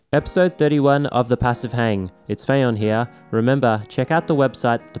Episode 31 of The Passive Hang. It's Fayon here. Remember, check out the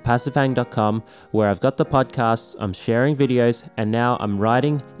website, thepassivehang.com, where I've got the podcasts, I'm sharing videos, and now I'm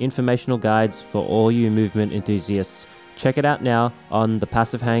writing informational guides for all you movement enthusiasts. Check it out now on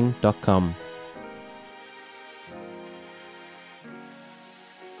thepassivehang.com.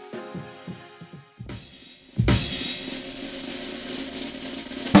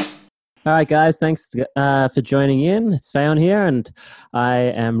 All right, guys, thanks for joining in. It's Fayon here, and I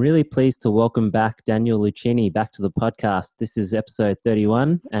am really pleased to welcome back Daniel Lucchini back to the podcast. This is episode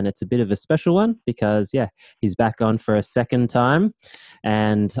 31, and it's a bit of a special one because, he's back on for a second time,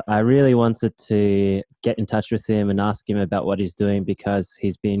 and I really wanted to get in touch with him and ask him about what he's doing because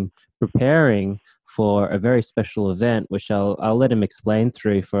he's been preparing for a very special event, which I'll let him explain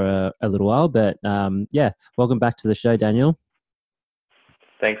through for a little while. But welcome back to the show, Daniel.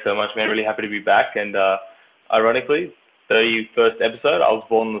 Thanks so much, man. Really happy to be back. And ironically, 31st episode, I was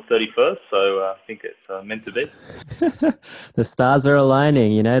born on the 31st, so I think it's meant to be. The stars are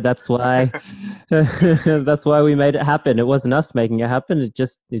aligning, that's why that's why we made it happen. It wasn't us making it happen. It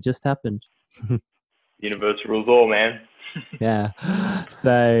just happened. Universe rules all, man. Yeah.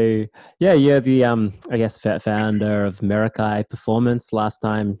 So, you're the, founder of Merakai Performance. Last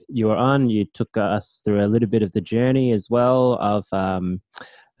time you were on, you took us through a little bit of the journey as well of,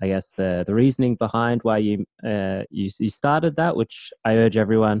 the reasoning behind why you started that, which I urge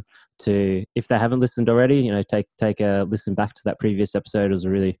everyone to, if they haven't listened already, take a listen back to that previous episode. It was a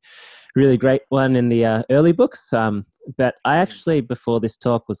really, really great one in the early books. But I actually, before this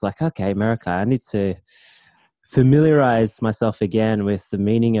talk, was like, okay, Merakai, I need to familiarize myself again with the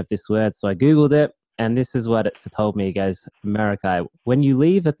meaning of this word. So I Googled it, and this is what it's told me, guys. Merakai, when you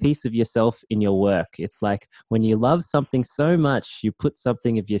leave a piece of yourself in your work, it's like when you love something so much, you put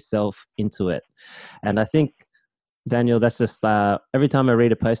something of yourself into it. And I think, Daniel, that's just every time I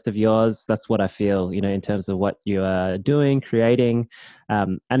read a post of yours, that's what I feel, in terms of what you are doing, creating.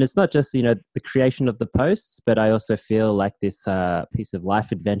 And it's not just, the creation of the posts, but I also feel like this piece of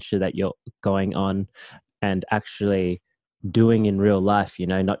life adventure that you're going on and actually doing in real life,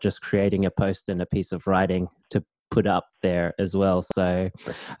 not just creating a post and a piece of writing to put up there as well. So,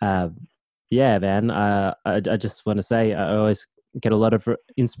 man, I just want to say I always get a lot of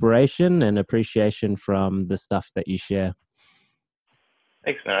inspiration and appreciation from the stuff that you share.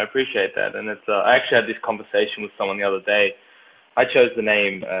 Thanks, man. I appreciate that. And it's I actually had this conversation with someone the other day. I chose the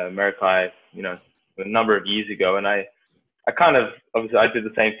name Merakai, a number of years ago, and I obviously I did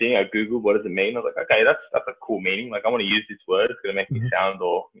the same thing. I Googled what does it mean. I was like, okay, that's a cool meaning. Like I want to use this word. It's going to make me sound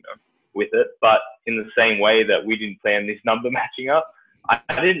or, with it. But in the same way that we didn't plan this number matching up, I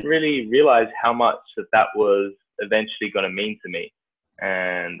didn't really realize how much that was eventually going to mean to me.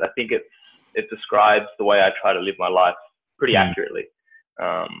 And I think it describes the way I try to live my life pretty accurately.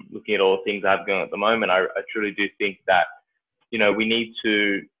 Looking at all the things I have going at the moment, I truly do think that, we need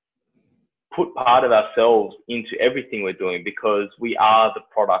to put part of ourselves into everything we're doing because we are the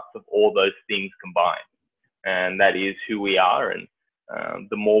product of all those things combined. And that is who we are. And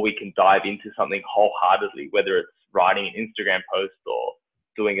the more we can dive into something wholeheartedly, whether it's writing an Instagram post or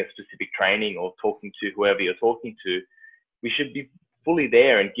doing a specific training or talking to whoever you're talking to, we should be fully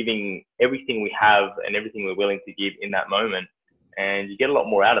there and giving everything we have and everything we're willing to give in that moment. And you get a lot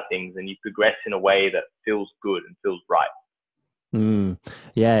more out of things and you progress in a way that feels good and feels right.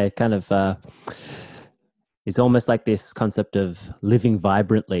 It kind of it's almost like this concept of living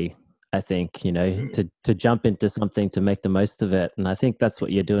vibrantly, I think, to jump into something to make the most of it. And I think that's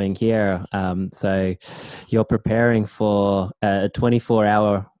what you're doing here. So you're preparing for a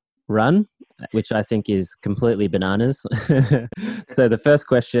 24-hour run, which I think is completely bananas. So the first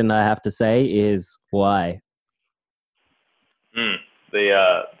question I have to say is why?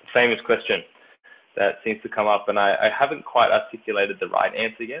 The famous question that seems to come up, and I haven't quite articulated the right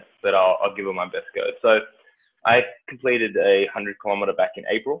answer yet, but I'll give it my best go. So I completed a 100-kilometer back in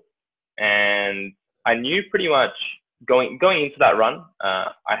April, and I knew pretty much going into that run,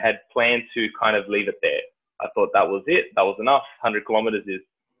 I had planned to kind of leave it there. I thought that was it. That was enough. 100 kilometers is,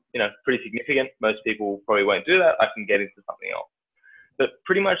 pretty significant. Most people probably won't do that. I can get into something else. But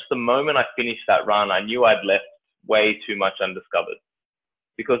pretty much the moment I finished that run, I knew I'd left way too much undiscovered.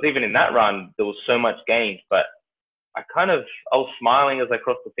 Because even in that run, there was so much gained, but I was smiling as I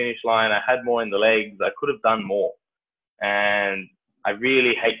crossed the finish line. I had more in the legs. I could have done more. And I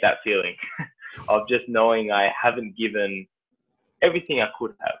really hate that feeling of just knowing I haven't given everything I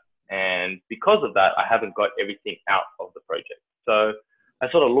could have. And because of that, I haven't got everything out of the project. So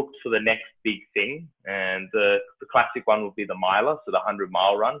I sort of looked for the next big thing. And the classic one would be the miler, so the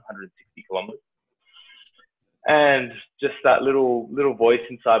 100-mile run, 160 kilometers. And just that little voice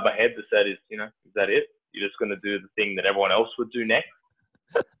inside my head that said, is that it? You're just going to do the thing that everyone else would do next?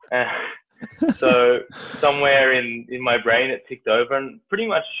 And so somewhere in my brain, it ticked over, and pretty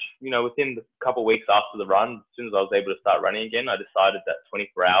much, within the couple of weeks after the run, as soon as I was able to start running again, I decided that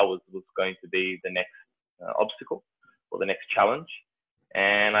 24 hours was going to be the next obstacle or the next challenge.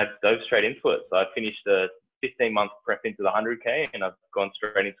 And I dove straight into it. So I finished a 15-month prep into the 100K, and I've gone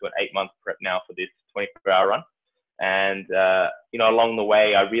straight into an 8-month prep now for this 24-hour run. And, along the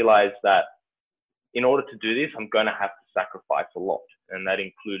way, I realized that in order to do this, I'm going to have to sacrifice a lot. And that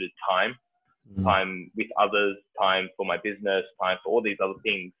included time with others, time for my business, time for all these other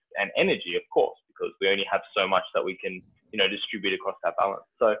things, and energy, of course, because we only have so much that we can, distribute across that balance.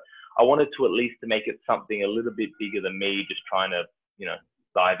 So I wanted to at least to make it something a little bit bigger than me just trying to,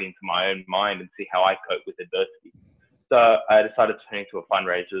 dive into my own mind and see how I cope with adversity. So I decided to turn into a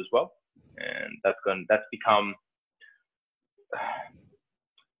fundraiser as well. And that's become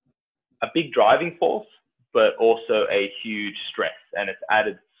a big driving force, but also a huge stress. And it's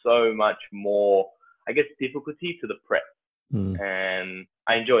added so much more, I guess, difficulty to the prep. And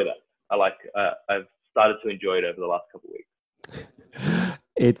I enjoy that. I've started to enjoy it over the last couple of weeks.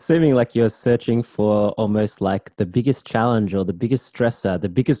 It's seeming like you're searching for almost like the biggest challenge or the biggest stressor, the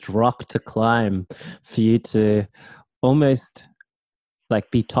biggest rock to climb for you to almost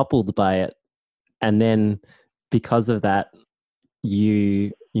like be toppled by it. And then because of that,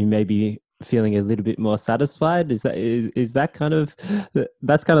 you may be feeling a little bit more satisfied. Is that kind of,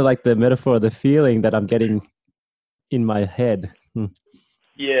 that's kind of like the metaphor, the feeling that I'm getting in my head.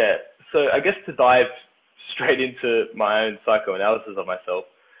 Yeah. So I guess to dive straight into my own psychoanalysis of myself,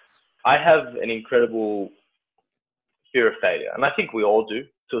 I have an incredible fear of failure. And I think we all do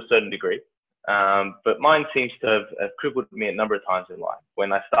to a certain degree. But mine seems to have crippled me a number of times in life.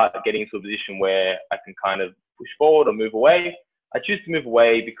 When I start getting into a position where I can kind of push forward or move away, I choose to move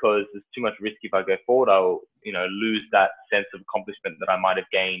away because there's too much risk. If I go forward, I'll, lose that sense of accomplishment that I might have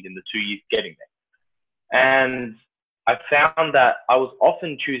gained in the 2 years getting there. And I found that I was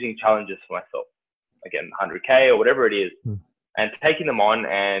often choosing challenges for myself, again, 100K or whatever it is, and taking them on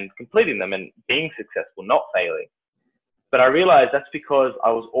and completing them and being successful, not failing. But I realized that's because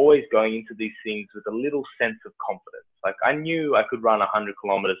I was always going into these things with a little sense of confidence. Like I knew I could run 100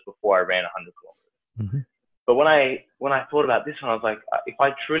 kilometers before I ran 100 kilometers. But when I thought about this one, I was like, if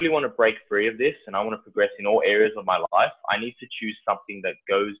I truly want to break free of this and I want to progress in all areas of my life, I need to choose something that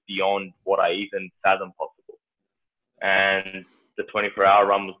goes beyond what I even fathom possible. And the 24-hour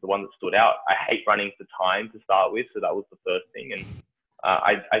run was the one that stood out. I hate running for time to start with, so that was the first thing. And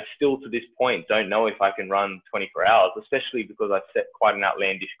I still, to this point, don't know if I can run 24 hours, especially because I set quite an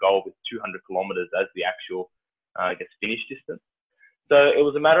outlandish goal with 200 kilometers as the actual, finish distance. So it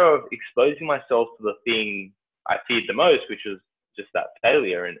was a matter of exposing myself to the thing I feared the most, which was just that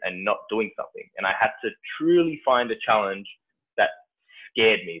failure and not doing something. And I had to truly find a challenge that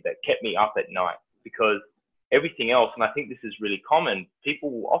scared me, that kept me up at night, because everything else, and I think this is really common,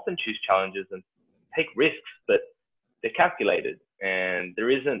 people will often choose challenges and take risks, but they're calculated and there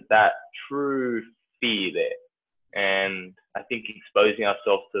isn't that true fear there. And I think exposing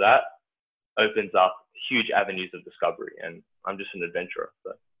ourselves to that opens up huge avenues of discovery, and I'm just an adventurer.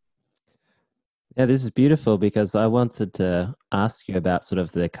 So. Yeah, this is beautiful because I wanted to ask you about sort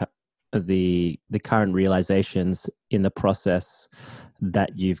of the current realizations in the process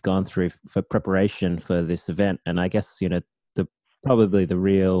that you've gone through for preparation for this event. And I guess, probably the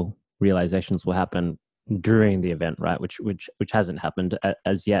real realizations will happen during the event, right? Which hasn't happened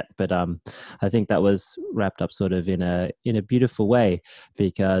as yet. But I think that was wrapped up sort of in a beautiful way,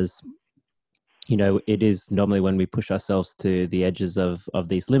 because it is normally when we push ourselves to the edges of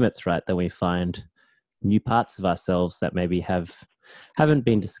these limits, right, that we find new parts of ourselves that maybe haven't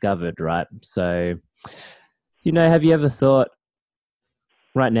been discovered, right? So, have you ever thought,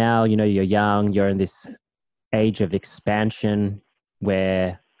 right now, you're young, you're in this age of expansion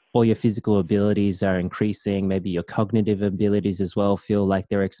where all your physical abilities are increasing, maybe your cognitive abilities as well feel like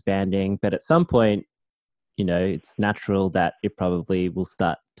they're expanding, but at some point, it's natural that it probably will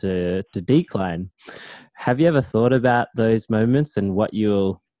start to decline. Have you ever thought about those moments and what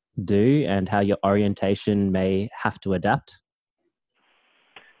you'll do and how your orientation may have to adapt?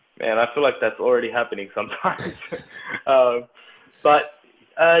 Man, I feel like that's already happening sometimes. But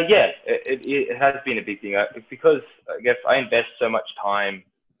it has been a big thing because I guess I invest so much time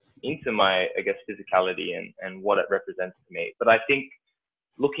into my, physicality and what it represents to me. But I think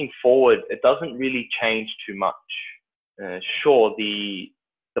looking forward, it doesn't really change too much. Sure, the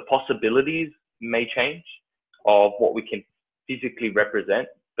possibilities may change of what we can physically represent,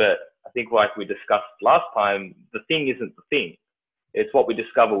 but I think like we discussed last time, the thing isn't the thing. It's what we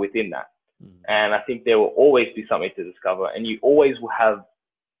discover within that. And I think there will always be something to discover, and you always will have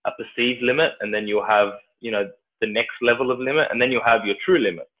a perceived limit, and then you'll have, the next level of limit, and then you'll have your true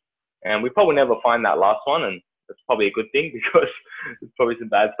limit. And we probably never find that last one, and that's probably a good thing because there's probably some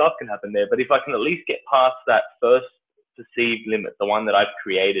bad stuff can happen there. But if I can at least get past that first perceived limit, the one that I've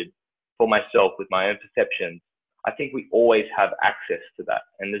created for myself with my own perceptions, I think we always have access to that.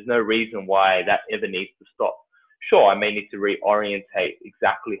 And there's no reason why that ever needs to stop. Sure, I may need to reorientate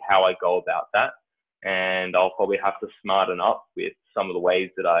exactly how I go about that. And I'll probably have to smarten up with some of the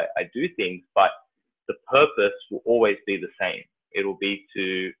ways that I do things, but the purpose will always be the same. It'll be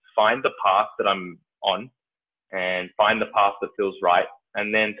to find the path that I'm on and find the path that feels right,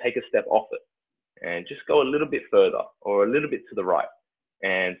 and then take a step off it and just go a little bit further or a little bit to the right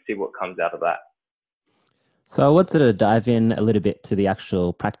and see what comes out of that. So I wanted to dive in a little bit to the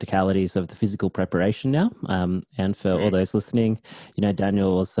actual practicalities of the physical preparation now. And for all those listening, Daniel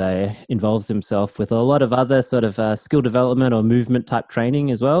also involves himself with a lot of other sort of skill development or movement type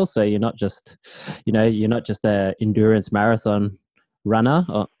training as well. So you're not just, a endurance marathon runner,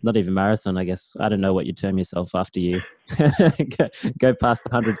 or not even marathon, I guess. I don't know what you term yourself after you go past the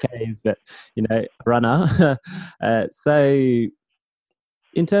 100 Ks, but, runner. So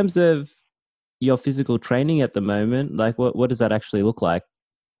in terms of your physical training at the moment, like what does that actually look like?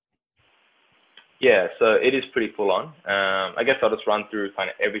 Yeah, so it is pretty full on. I guess I'll just run through kind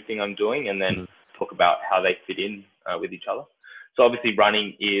of everything I'm doing and then talk about how they fit in with each other. So obviously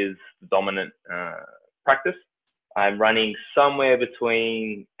running is the dominant practice. I'm running somewhere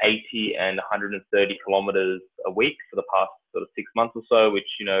between 80 and 130 kilometers a week for the past sort of 6 months or so, which,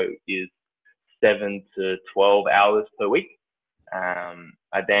 is 7 to 12 hours per week.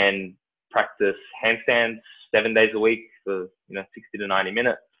 I then practice handstands 7 days a week for 60 to 90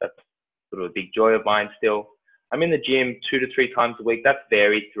 minutes. That's sort of a big joy of mine still. I'm in the gym 2 to 3 times a week. That's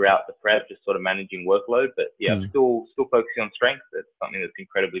varied throughout the prep, just sort of managing workload. But yeah, I'm still focusing on strength. That's something that's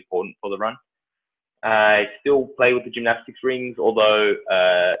incredibly important for the run. I still play with the gymnastics rings, although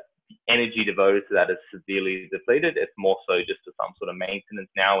the energy devoted to that is severely depleted. It's more so just for some sort of maintenance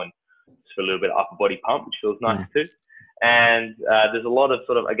now and just for a little bit of upper body pump, which feels nice too. And there's a lot of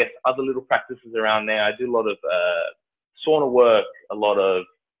sort of, I guess, other little practices around there. I do a lot of sauna work, a lot of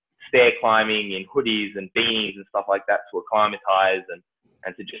stair climbing in hoodies and beanies and stuff like that to acclimatize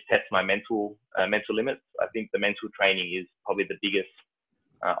and to just test my mental limits. I think the mental training is probably the biggest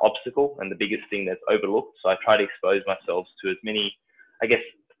obstacle and the biggest thing that's overlooked. So I try to expose myself to as many, I guess,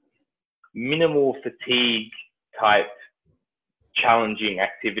 minimal fatigue type challenging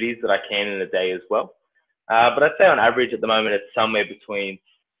activities that I can in a day as well. But I'd say on average at the moment, it's somewhere between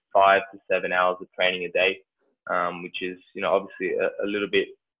 5 to 7 hours of training a day, which is, obviously a little bit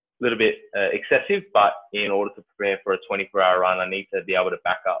excessive, but in order to prepare for a 24-hour run, I need to be able to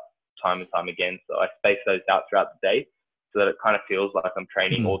back up time and time again. So I space those out throughout the day so that it kind of feels like I'm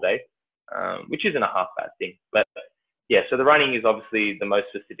training all day, which isn't a half bad thing. But yeah, so the running is obviously the most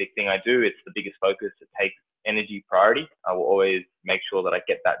specific thing I do. It's the biggest focus. It takes energy priority. I will always make sure that I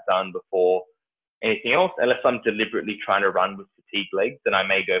get that done before anything else, unless I'm deliberately trying to run with fatigued legs, then I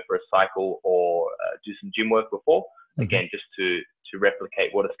may go for a cycle or do some gym work before, again, just to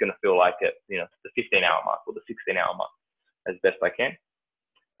replicate what it's going to feel like at, the 15-hour mark or the 16-hour mark as best I can.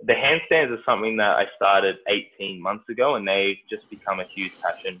 The handstands are something that I started 18 months ago, and they've just become a huge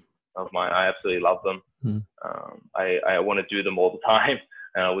passion of mine. I absolutely love them. I want to do them all the time,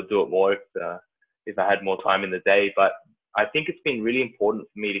 and I would do it more if I had more time in the day. But I think it's been really important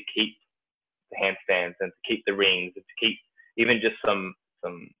for me to keep the handstands and to keep the rings and to keep even just some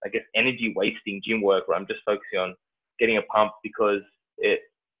I guess energy wasting gym work where I'm just focusing on getting a pump, because it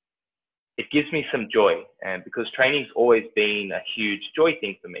gives me some joy, and because training's always been a huge joy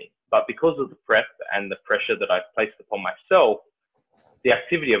thing for me. But because of the prep and the pressure that I've placed upon myself, the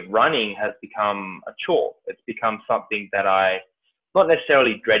activity of running has become a chore. It's become something that I not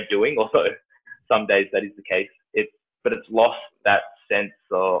necessarily dread doing, although some days that is the case. But it's lost that sense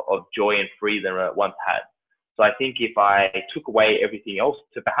of joy and freedom it once had. So I think if I took away everything else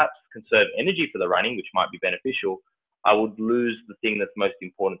to perhaps conserve energy for the running, which might be beneficial, I would lose the thing that's most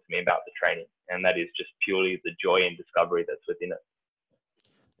important to me about the training. And that is just purely the joy and discovery that's within it.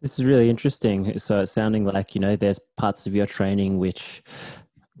 This is really interesting. So it's sounding like, there's parts of your training which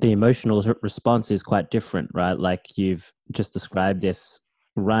the emotional response is quite different, right? Like you've just described this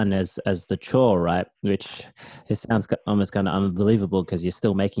run as the chore, right? Which it sounds almost kind of unbelievable because you're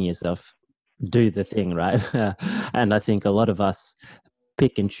still making yourself do the thing, right? And I think a lot of us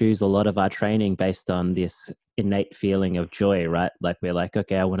pick and choose a lot of our training based on this innate feeling of joy, right? Like we're like,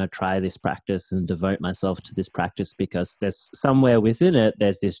 okay, I want to try this practice and devote myself to this practice because there's somewhere within it,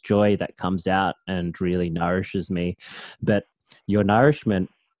 there's this joy that comes out and really nourishes me. But your nourishment,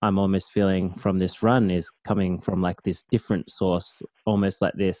 I'm almost feeling from this run, is coming from like this different source, almost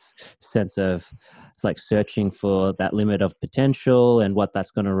like this sense of, it's like searching for that limit of potential and what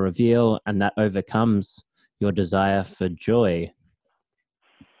that's going to reveal, and that overcomes your desire for joy.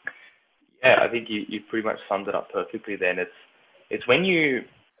 Yeah, I think you pretty much summed it up perfectly then. It's when you,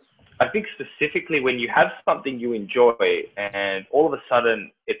 I think specifically when you have something you enjoy and all of a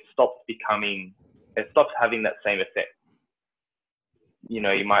sudden it stops having that same effect. You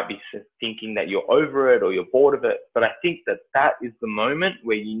might be thinking that you're over it or you're bored of it, but I think that is the moment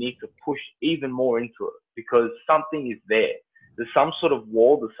where you need to push even more into it because something is there. There's some sort of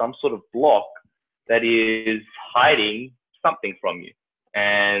wall, there's some sort of block that is hiding something from you.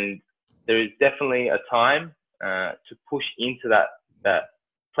 And there is definitely a time to push into that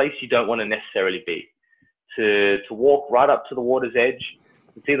place you don't want to necessarily be, to walk right up to the water's edge,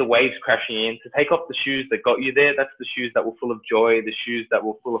 to see the waves crashing in, to take off the shoes that got you there. That's the shoes that were full of joy, the shoes that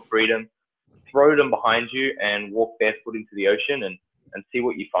were full of freedom. Throw them behind you and walk barefoot into the ocean and see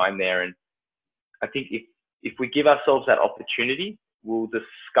what you find there. And I think if we give ourselves that opportunity, we'll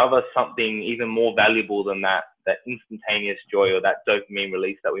discover something even more valuable than that instantaneous joy or that dopamine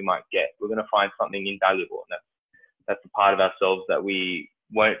release that we might get. We're going to find something invaluable. And that's a part of ourselves that we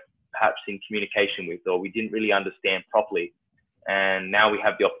weren't perhaps in communication with, or we didn't really understand properly. And now we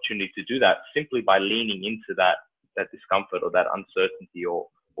have the opportunity to do that simply by leaning into that discomfort or that uncertainty or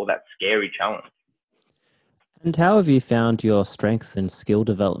that scary challenge. And how have you found your strengths and skill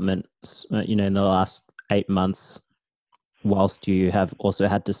development, in the last 8 months, whilst you have also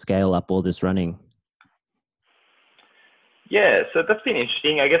had to scale up all this running? Yeah, so that's been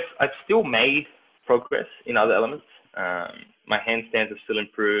interesting. I guess I've still made progress in other elements. My handstands have still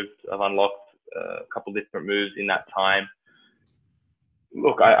improved. I've unlocked a couple different moves in that time.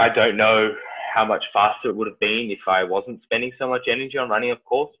 Look, I don't know how much faster it would have been if I wasn't spending so much energy on running, of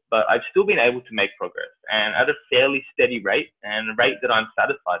course, but I've still been able to make progress and at a fairly steady rate and a rate that I'm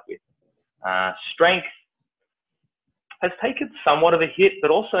satisfied with. Strength has taken somewhat of a hit,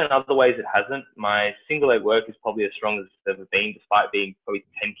 but also in other ways it hasn't. My single leg work is probably as strong as it's ever been, despite being probably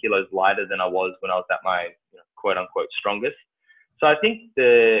 10 kilos lighter than I was when I was at my quote unquote strongest. So I think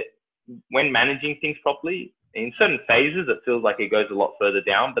when managing things properly, in certain phases, it feels like it goes a lot further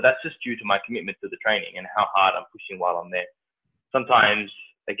down, but that's just due to my commitment to the training and how hard I'm pushing while I'm there. Sometimes,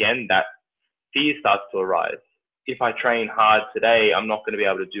 again, that fear starts to arise. If I train hard today, I'm not going to be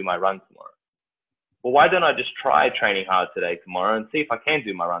able to do my run tomorrow. Well, why don't I just try training hard today, tomorrow, and see if I can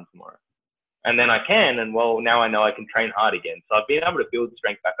do my run tomorrow? And then I can, and well, now I know I can train hard again. So I've been able to build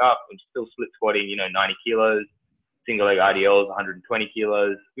strength back up and still split squatting, 90 kilos, single leg RDLs, 120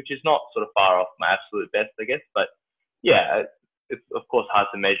 kilos, which is not sort of far off my absolute best, I guess. But yeah, it's of course hard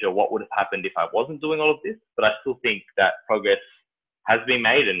to measure what would have happened if I wasn't doing all of this, but I still think that progress has been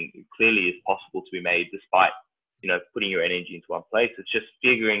made and clearly is possible to be made despite, putting your energy into one place. It's just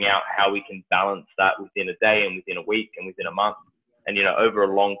figuring out how we can balance that within a day and within a week and within a month and, over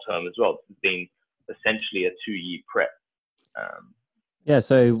a long term as well. It's been essentially a 2-year prep. Yeah.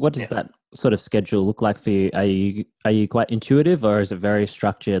 So what does that sort of schedule look like for you? Are you quite intuitive, or is it very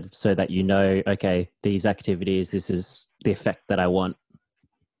structured so that okay, these activities, this is the effect that I want?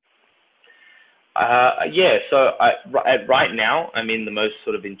 Yeah. So right now, I'm in the most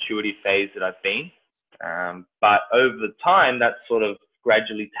sort of intuitive phase that I've been. But over time, that sort of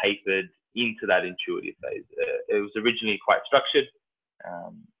gradually tapered into that intuitive phase. It was originally quite structured.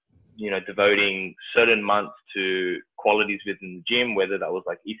 Devoting certain months to qualities within the gym, whether that was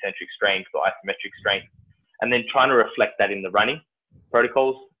like eccentric strength or isometric strength, and then trying to reflect that in the running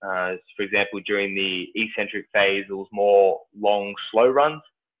protocols. For example, during the eccentric phase, it was more long, slow runs.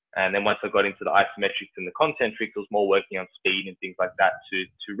 And then once I got into the isometrics and the concentrics, it was more working on speed and things like that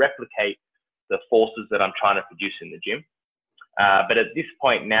to replicate the forces that I'm trying to produce in the gym. But at this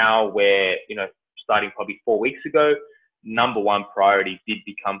point now where, starting probably 4 weeks ago, number one priority did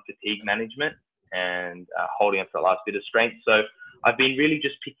become fatigue management and holding on to that last bit of strength. So I've been really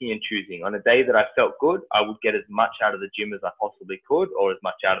just picking and choosing. On a day that I felt good, I would get as much out of the gym as I possibly could, or as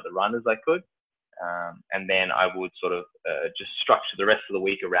much out of the run as I could. And then I would sort of just structure the rest of the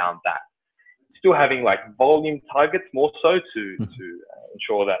week around that. Still having like volume targets more so to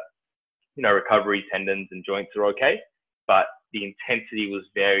ensure that, recovery, tendons and joints are okay. But the intensity was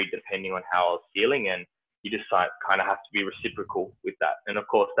varied depending on how I was feeling, and you just kind of have to be reciprocal with that. And of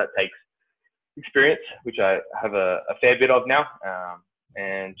course, that takes experience, which I have a fair bit of now,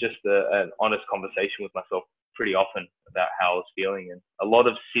 and just an honest conversation with myself pretty often about how I was feeling, and a lot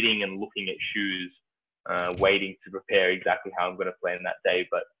of sitting and looking at shoes, waiting to prepare exactly how I'm going to plan that day.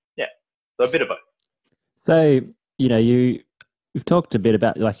 But yeah, so a bit of both. So, you've talked a bit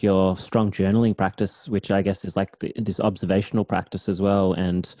about like your strong journaling practice, which I guess is like this observational practice as well.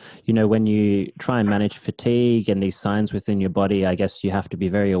 And, when you try and manage fatigue and these signs within your body, I guess you have to be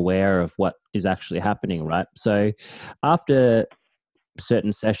very aware of what is actually happening, right? So after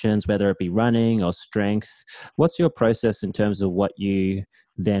certain sessions, whether it be running or strength, what's your process in terms of what you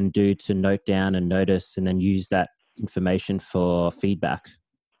then do to note down and notice and then use that information for feedback?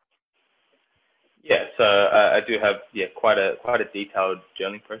 Yeah, so I do have quite a detailed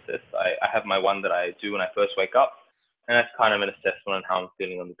journaling process. I have my one that I do when I first wake up, and that's kind of an assessment on how I'm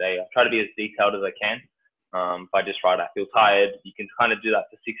feeling on the day. I try to be as detailed as I can. If I just write I feel tired, you can kind of do that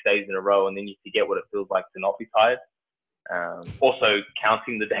for 6 days in a row, and then you forget what it feels like to not be tired. Also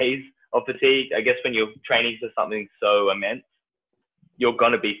counting the days of fatigue. I guess when you're training for something so immense, you're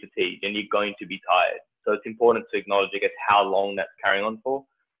going to be fatigued and you're going to be tired. So it's important to acknowledge, I guess, how long that's carrying on for.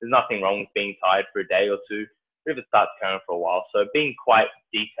 There's nothing wrong with being tired for a day or two, but if it starts carrying on for a while. So being quite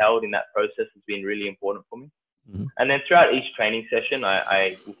detailed in that process has been really important for me. Mm-hmm. And then throughout each training session,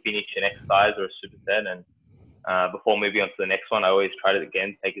 I will finish an exercise or a superset. And before moving on to the next one, I always try to,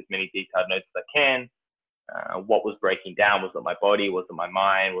 again, take as many detailed notes as I can. What was breaking down? Was it my body? Was it my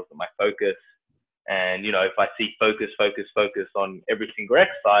mind? Was it my focus? And, if I see focus on every single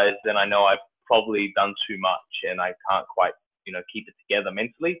exercise, then I know I've probably done too much and I can't quite, keep it together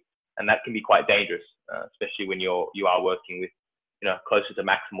mentally. And that can be quite dangerous, especially when you are working with, closer to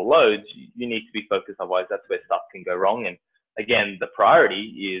maximal loads. You need to be focused. Otherwise, that's where stuff can go wrong. And again, the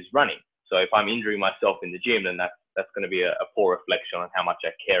priority is running. So if I'm injuring myself in the gym, then that's going to be a poor reflection on how much I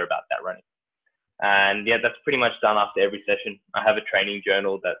care about that running. And yeah, that's pretty much done after every session. I have a training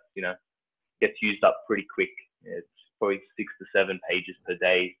journal that, gets used up pretty quick. It's probably 6 to 7 pages per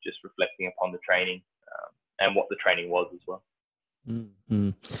day, just reflecting upon the training and what the training was as well.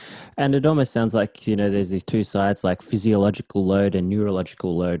 Mm-hmm. And it almost sounds like, there's these two sides, like physiological load and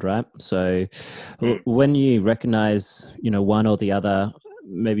neurological load, right? So when you recognize, one or the other,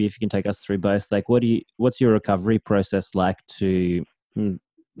 maybe if you can take us through both, like what's your recovery process like to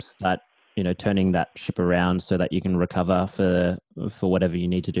start, turning that ship around so that you can recover for whatever you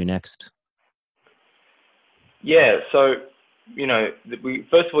need to do next? Yeah, so,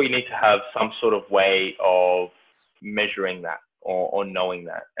 first of all, you need to have some sort of way of measuring that or knowing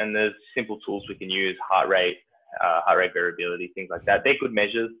that. And there's simple tools we can use, heart rate variability, things like that. They're good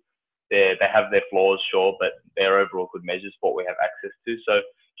measures. They have their flaws, sure, but they're overall good measures for what we have access to. So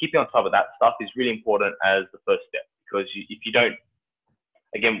keeping on top of that stuff is really important as the first step, because if you don't,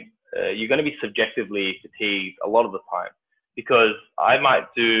 again, you're going to be subjectively fatigued a lot of the time, because I might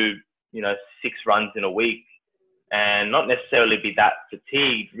do, 6 runs in a week and not necessarily be that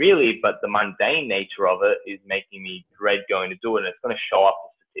fatigued really, but the mundane nature of it is making me dread going to do it, and it's going to show up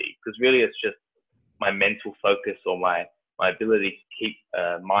as fatigue, because really it's just my mental focus or my ability to keep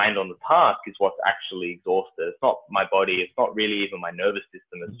mind on the task is what's actually exhausted. It's not my body, it's not really even my nervous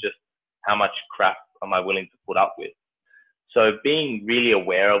system, it's just how much crap am I willing to put up with. So being really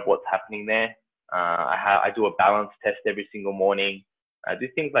aware of what's happening there. I do a balance test every single morning. I do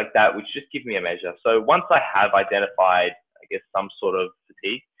things like that, which just give me a measure. So once I have identified, I guess, some sort of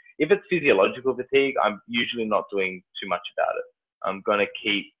fatigue, if it's physiological fatigue, I'm usually not doing too much about it. I'm going to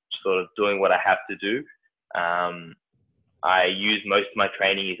keep sort of doing what I have to do. I use most of my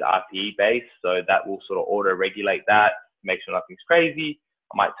training is RPE based, so that will sort of auto regulate that, make sure nothing's crazy.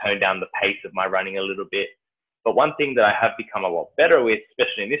 I might tone down the pace of my running a little bit. But one thing that I have become a lot better with,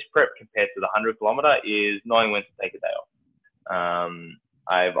 especially in this prep compared to the 100-kilometer, is knowing when to take a day off.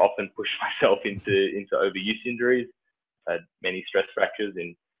 I've often pushed myself into overuse injuries. I had many stress fractures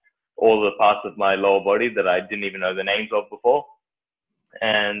in all the parts of my lower body that I didn't even know the names of before.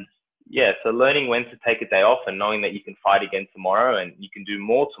 And yeah, so learning when to take a day off and knowing that you can fight again tomorrow and you can do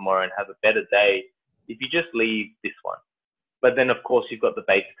more tomorrow and have a better day if you just leave this one. But then, of course, you've got the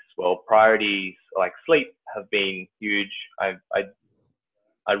basics as well. Priorities like sleep have been huge. I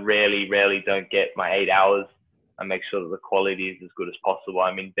rarely don't get my 8 hours. I make sure that the quality is as good as possible.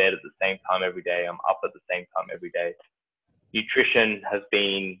 I'm in bed at the same time every day. I'm up at the same time every day. Nutrition has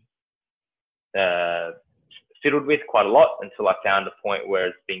been fiddled with quite a lot until I found a point where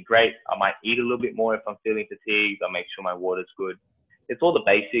it's been great. I might eat a little bit more if I'm feeling fatigued. I make sure my water's good. It's all the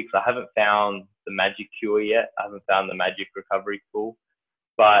basics. I haven't found the magic cure yet. I haven't found the magic recovery tool,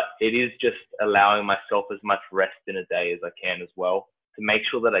 but it is just allowing myself as much rest in a day as I can as well to make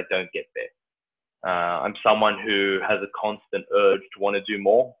sure that I don't get there. I'm someone who has a constant urge to want to do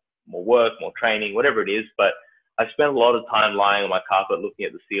more work, more training, whatever it is, but I spent a lot of time lying on my carpet looking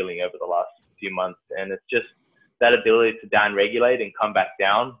at the ceiling over the last few months, and it's just that ability to down regulate and come back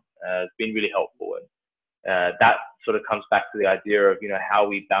down has been really helpful. And that sort of comes back to the idea of, how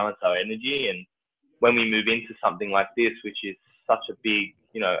we balance our energy. And when we move into something like this, which is such a big,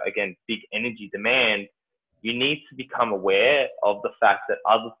 again, big energy demand, you need to become aware of the fact that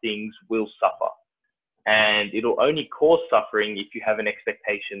other things will suffer. And it'll only cause suffering if you have an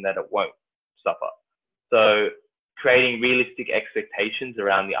expectation that it won't suffer. So creating realistic expectations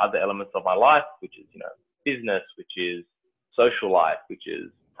around the other elements of my life, which is, business, which is social life, which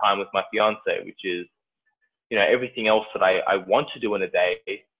is time with my fiance, which is, everything else that I want to do in a day,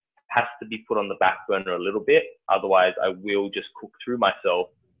 has to be put on the back burner a little bit. Otherwise, I will just cook through myself,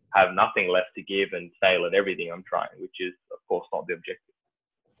 have nothing left to give, and fail at everything I'm trying, which is, of course, not the objective.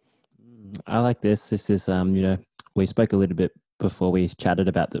 I like this. This is, we spoke a little bit before we chatted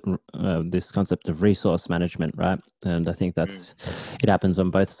about this concept of resource management, right? And I think it happens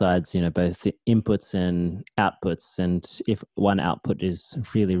on both sides, both the inputs and outputs. And if one output is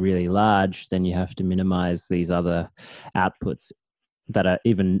really, really large, then you have to minimize these other outputs that are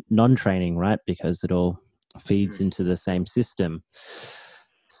even non-training, right? Because it all feeds into the same system.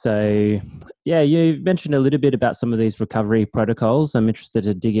 So, yeah, you mentioned a little bit about some of these recovery protocols. I'm interested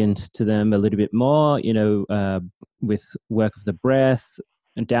to dig into them a little bit more, with work of the breath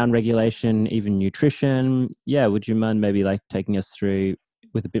and down regulation, even nutrition. Yeah, would you mind maybe like taking us through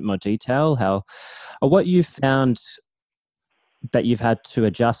with a bit more detail or what you found that you've had to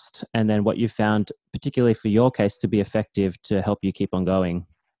adjust, and then what you found, particularly for your case, to be effective to help you keep on going?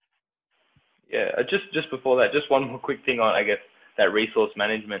 Yeah, just before that, just one more quick thing on, I guess, that resource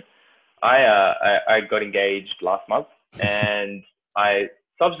management. I got engaged last month, and I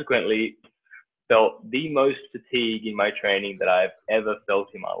subsequently felt the most fatigue in my training that I've ever felt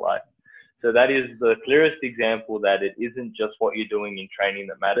in my life. So that is the clearest example that it isn't just what you're doing in training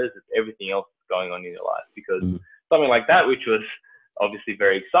that matters, it's everything else that's going on in your life. Because something like that, which was obviously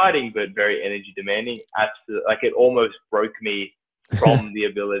very exciting, but very energy demanding, absolutely, like it almost broke me from the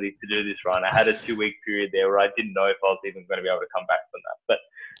ability to do this run. I had a 2-week period there where I didn't know if I was even going to be able to come back from that. But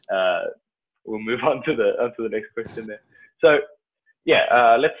we'll move on to the next question there. So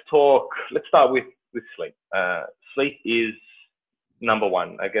yeah, let's start with sleep. Sleep is number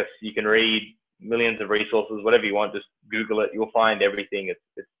one. I guess you can read millions of resources, whatever you want, just Google it. You'll find everything.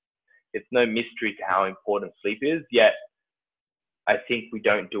 It's no mystery to how important sleep is, yet I think we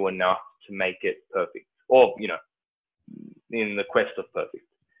don't do enough to make it perfect, or, in the quest of perfect.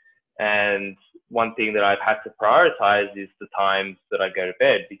 And one thing that I've had to prioritize is the times that I go to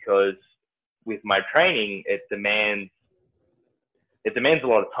bed, because with my training, it demands a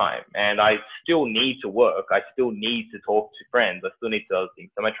lot of time, and I still need to work. I still need to talk to friends. I still need to do other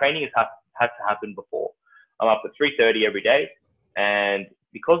things. So my training has had to happen before. I'm up at 3:30 every day, and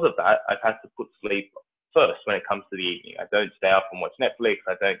because of that, I've had to put sleep first when it comes to the evening. I don't stay up and watch Netflix.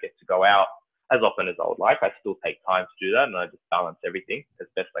 I don't get to go out as often as I would like. I still take time to do that, and I just balance everything as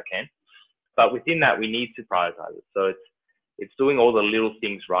best I can. But within that, we need to prioritize it. So it's doing all the little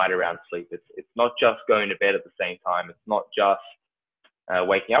things right around sleep. It's not just going to bed at the same time. It's not just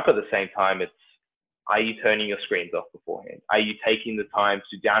waking up at the same time. It's, are you turning your screens off beforehand? Are you taking the time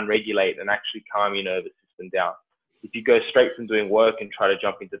to down regulate and actually calm your nervous system down? If you go straight from doing work and try to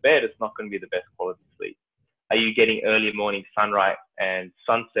jump into bed, it's not going to be the best quality sleep. Are you getting early morning sunlight and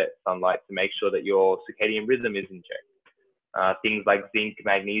sunset sunlight to make sure that your circadian rhythm is in check? Things like zinc,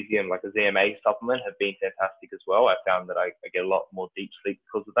 magnesium, like a ZMA supplement, have been fantastic as well. I found that I get a lot more deep sleep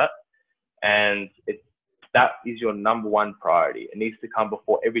because of that. And that is your number one priority. It needs to come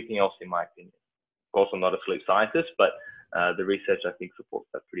before everything else, in my opinion. Of course, I'm not a sleep scientist, but the research, I think, supports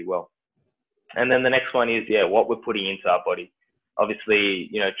that pretty well. And then the next one is, what we're putting into our body. Obviously,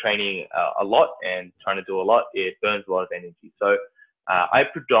 training a lot and trying to do a lot, it burns a lot of energy. So I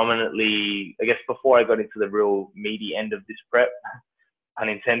predominantly, I guess before I got into the real meaty end of this prep,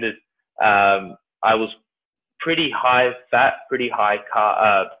 unintended, I was pretty high fat, pretty high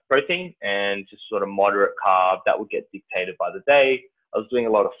protein, and just sort of moderate carb. That would get dictated by the day. I was doing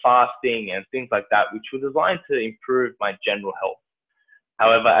a lot of fasting and things like that, which were designed to improve my general health.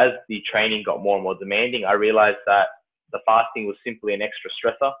 However, as the training got more and more demanding, I realized that the fasting was simply an extra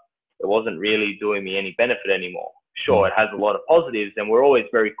stressor. It wasn't really doing me any benefit anymore. Sure, it has a lot of positives, and we're always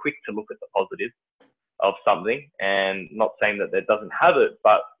very quick to look at the positives of something, and not saying that it doesn't have it,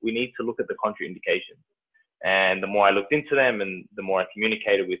 but we need to look at the contraindications. And the more I looked into them and the more I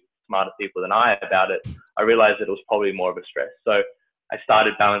communicated with smarter people than I about it, I realized that it was probably more of a stress. So I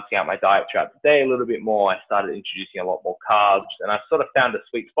started balancing out my diet throughout the day a little bit more. I started introducing a lot more carbs, and I sort of found a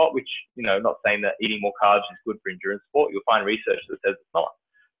sweet spot, which, not saying that eating more carbs is good for endurance sport. You'll find research that says it's not,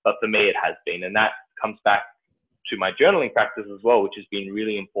 but for me, it has been. And that comes back to my journaling practice as well, which has been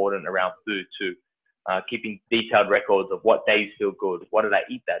really important around food too. Keeping detailed records of what days feel good, what did I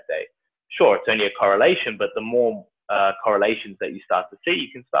eat that day. Sure, it's only a correlation, but the more correlations that you start to see, you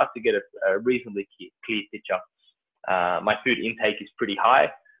can start to get a reasonably clear picture. My food intake is pretty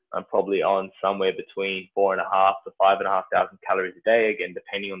high. I'm probably on somewhere between 4,500 to 5,500 calories a day, again,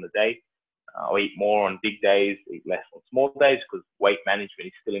 depending on the day. I'll eat more on big days, eat less on small days, because weight management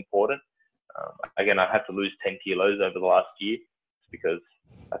is still important. Again, I've had to lose 10 kilos over the last year because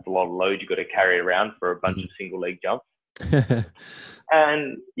that's a lot of load you got to carry around for a bunch of single leg jumps.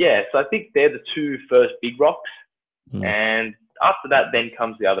 And yeah, so I think they're the two first big rocks. And after that, then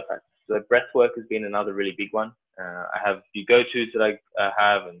comes the other practice. So breath work has been another really big one. I have a few go-tos that I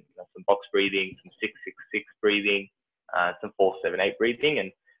have, and some box breathing, some 6-6-6 breathing, some 4-7-8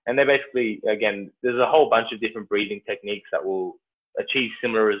 breathing. And they're basically, again, there's a whole bunch of different breathing techniques that will achieve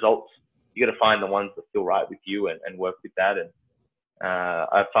similar results. You got to find the ones that feel right with you and work with that. And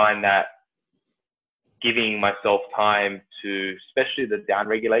I find that giving myself time to, especially the down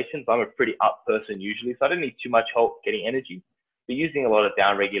regulations, I'm a pretty up person usually, so I don't need too much help getting energy. But using a lot of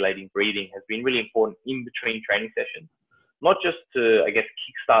down regulating breathing has been really important in between training sessions, not just to, I guess,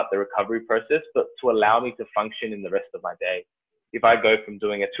 kickstart the recovery process, but to allow me to function in the rest of my day. If I go from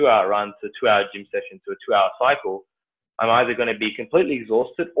doing a 2-hour run to a 2-hour gym session to a 2-hour cycle, I'm either going to be completely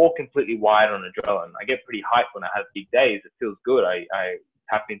exhausted or completely wired on adrenaline. I get pretty hyped when I have big days. It feels good. I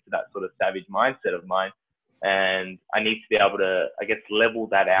tap into that sort of savage mindset of mine. And I need to be able to, I guess, level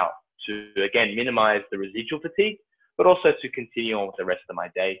that out to, again, minimize the residual fatigue, but also to continue on with the rest of my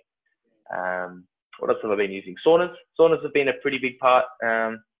day. What else have I been using? Saunas. Saunas have been a pretty big part.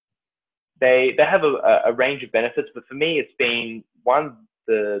 They have a range of benefits, but for me, it's been one,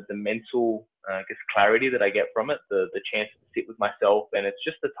 the mental, I guess, clarity that I get from it, the chance to sit with myself, and it's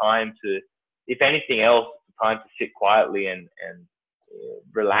just the time to, if anything else, the time to sit quietly and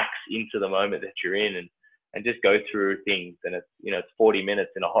relax into the moment that you're in and just go through things. And it's 40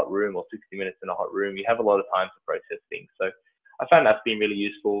 minutes in a hot room or 60 minutes in a hot room. You have a lot of time to process things. So I found that's been really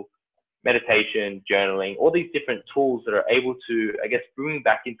useful. Meditation, journaling, all these different tools that are able to, I guess, bring me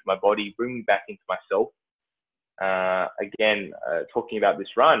back into my body, bring me back into myself. Talking about this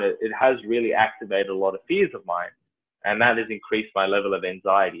run, it has really activated a lot of fears of mine, and that has increased my level of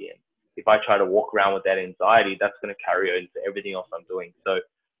anxiety. And if I try to walk around with that anxiety, that's going to carry over to everything else I'm doing. So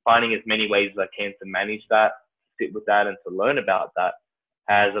finding as many ways as I can to manage that, sit with that, and to learn about that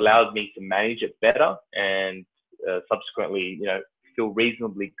has allowed me to manage it better and subsequently, feel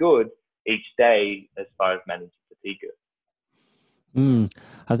reasonably good each day as far as managing fatigue goes.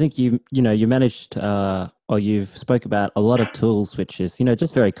 I think you managed or you've spoke about a lot of tools, which is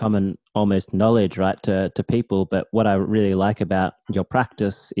just very common, almost knowledge, right, to people. But what I really like about your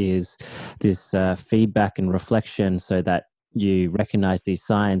practice is this feedback and reflection, so that you recognize these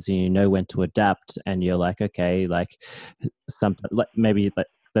signs and you know when to adapt, and you're like, okay, like something like maybe like,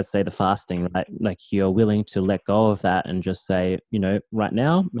 let's say the fasting, right? Like you're willing to let go of that and just say, right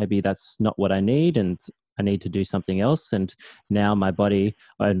now, maybe that's not what I need, and I need to do something else. And now my body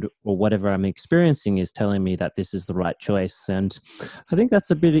or whatever I'm experiencing is telling me that this is the right choice. And I think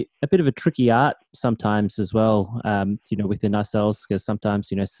that's a bit of a tricky art sometimes as well, within ourselves, because sometimes,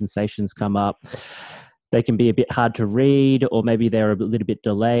 sensations come up. They can be a bit hard to read, or maybe they're a little bit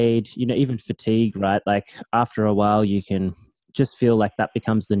delayed, even fatigue, right? Like after a while, you can just feel like that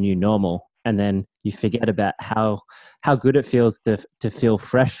becomes the new normal. And then you forget about how good it feels to feel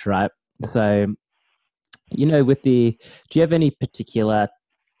fresh, right? So, do you have any particular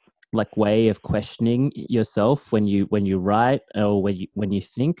like way of questioning yourself when you write or when you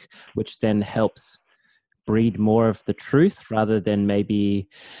think, which then helps breed more of the truth rather than maybe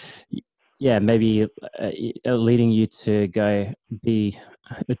leading you to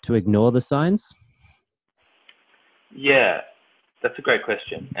to ignore the signs? Yeah, that's a great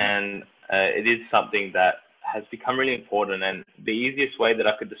question. And it is something that has become really important. And the easiest way that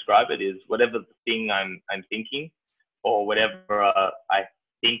I could describe it is whatever thing I'm thinking, or whatever I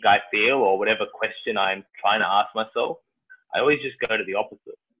think I feel, or whatever question I'm trying to ask myself, I always just go to the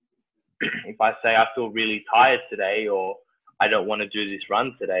opposite. If I say I feel really tired today, or I don't want to do this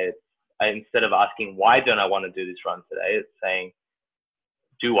run today, instead of asking why don't I want to do this run today, it's saying,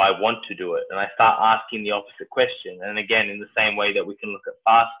 do I want to do it? And I start asking the opposite question. And again, in the same way that we can look at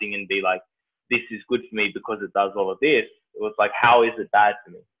fasting and be like, this is good for me because it does all of this, it was like, how is it bad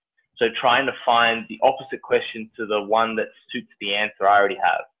for me? So trying to find the opposite question to the one that suits the answer I already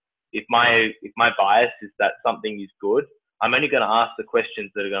have. If my bias is that something is good, I'm only going to ask the questions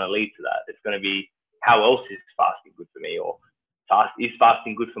that are going to lead to that. It's going to be, how else is fasting good for me? Or is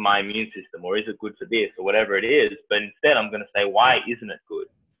fasting good for my immune system? Or is it good for this? Or whatever it is. But instead, I'm going to say, why isn't it good?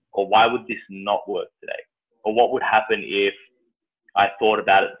 Or why would this not work today? Or what would happen if I thought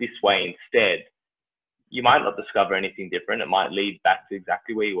about it this way instead? You might not discover anything different. It might lead back to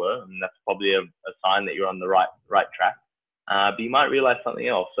exactly where you were, and that's probably a sign that you're on the right track. But you might realize something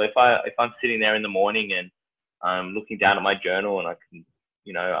else. So if I'm sitting there in the morning and I'm looking down at my journal and I can,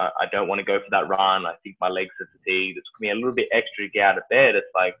 I don't want to go for that run. I think my legs are fatigued. It took me a little bit extra to get out of bed. It's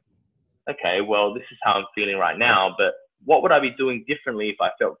like, okay, well, this is how I'm feeling right now, but what would I be doing differently if I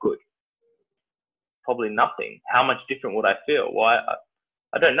felt good? Probably nothing. How much different would I feel? Well,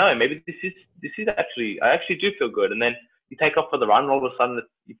 I don't know. Maybe this is actually, I actually do feel good. And then you take off for the run and all of a sudden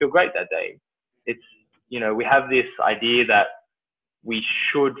you feel great that day. It's, we have this idea that we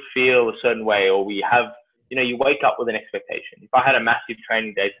should feel a certain way, or we have, you wake up with an expectation. If I had a massive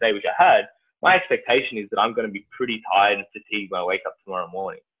training day today, which I had, my expectation is that I'm going to be pretty tired and fatigued when I wake up tomorrow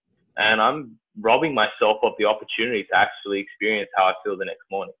morning. And I'm robbing myself of the opportunity to actually experience how I feel the next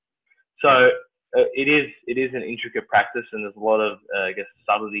morning. So it is an intricate practice, and there's a lot of I guess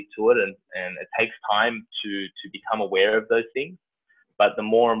subtlety to it, and it takes time to become aware of those things. But the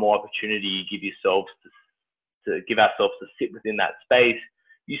more and more opportunity you give yourselves to give ourselves to sit within that space,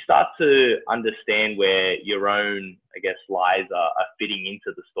 you start to understand where your own, I guess, lies are fitting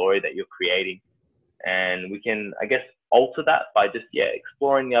into the story that you're creating. And we can, I guess, alter that by just,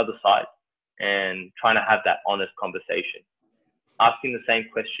 exploring the other side and trying to have that honest conversation. Asking the same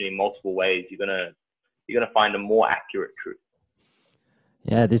question in multiple ways, you're gonna find a more accurate truth.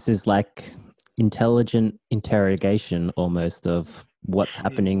 Yeah, this is like intelligent interrogation almost of what's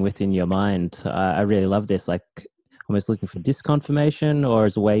happening within your mind. I really love this, like almost looking for disconfirmation or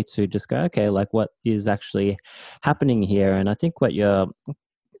as a way to just go, okay, like what is actually happening here? And I think what you're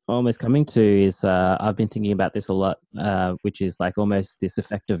almost coming to is I've been thinking about this a lot, which is like almost this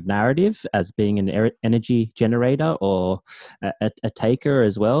effective narrative as being an energy generator or a taker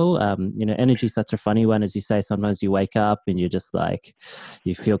as well. Energy is such a funny one. As you say, sometimes you wake up and you're just like,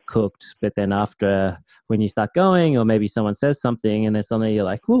 you feel cooked, but then after when you start going, or maybe someone says something and there's something you're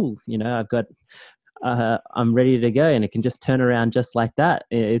like, ooh, I've got I'm ready to go, and it can just turn around just like that.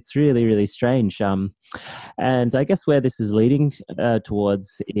 It's really, really strange. And I guess where this is leading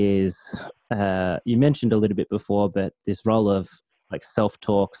towards is, you mentioned a little bit before, but this role of like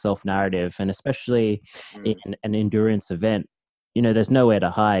self-talk, self-narrative, and especially in an endurance event, there's nowhere to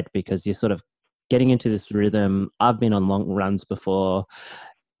hide because you're sort of getting into this rhythm. I've been on long runs before.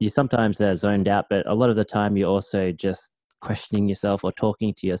 You sometimes are zoned out, but a lot of the time you're also just questioning yourself or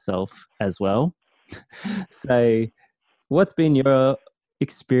talking to yourself as well. So, what's been your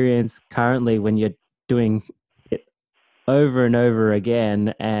experience currently when you're doing it over and over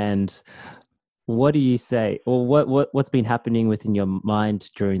again? And what do you say, or what's been happening within your mind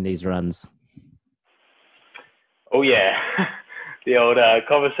during these runs? Oh yeah, the old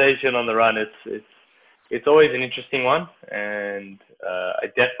conversation on the run. It's always an interesting one, and I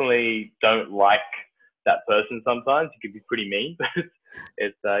definitely don't like that person sometimes. He could be pretty mean, but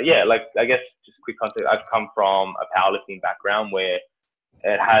it's like, I guess just quick context. I've come from a powerlifting background where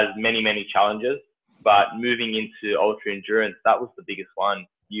it has many challenges, but moving into ultra endurance, that was the biggest one.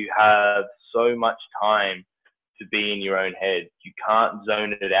 You have so much time to be in your own head. You can't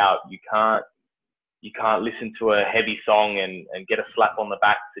zone it out. You can't listen to a heavy song and get a slap on the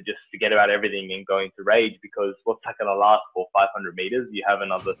back to just forget about everything and go into rage, because what's that going to last for 500 meters? You have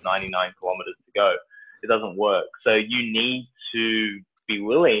another 99 kilometers to go. It doesn't work. So you need to be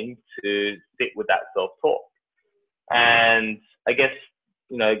willing to sit with that self-talk. And I guess,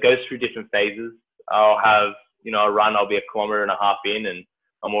 it goes through different phases. I'll have, a run, I'll be 1.5 kilometers in, and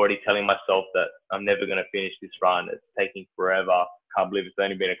I'm already telling myself that I'm never going to finish this run. It's taking forever. Can't believe it's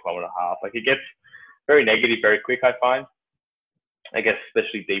only been 1.5 kilometers. Like, it gets very negative very quick, I find. I guess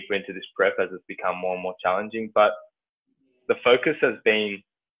especially deeper into this prep as it's become more and more challenging. But the focus has been,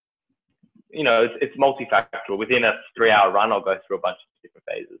 it's multifactorial. Within a 3-hour run, I'll go through a bunch of different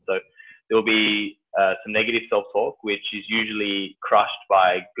phases. So there'll be some negative self-talk, which is usually crushed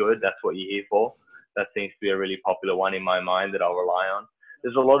by good. That's what you're here for. That seems to be a really popular one in my mind that I'll rely on.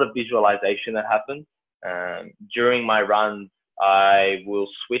 There's a lot of visualization that happens. During my runs, I will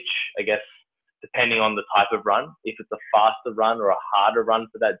switch, I guess, depending on the type of run. If it's a faster run or a harder run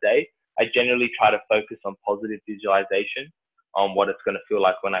for that day, I generally try to focus on positive visualization, on what it's going to feel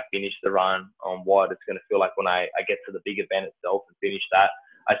like when I finish the run, on what it's going to feel like when I get to the big event itself and finish that.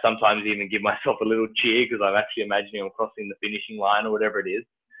 I sometimes even give myself a little cheer because I'm actually imagining I'm crossing the finishing line or whatever it is.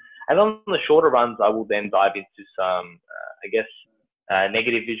 And on the shorter runs, I will then dive into some,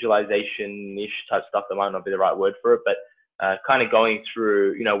 negative visualization-ish type stuff. That might not be the right word for it, but kind of going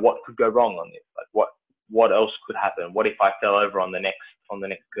through, what could go wrong on this? Like what else could happen? What if I fell over on the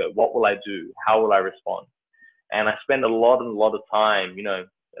next curve? What will I do? How will I respond? And I spend a lot of time,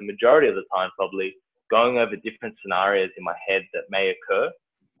 a majority of the time probably, going over different scenarios in my head that may occur,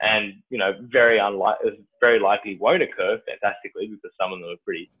 and very likely won't occur fantastically, because some of them are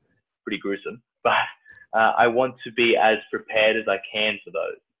pretty gruesome. But I want to be as prepared as I can for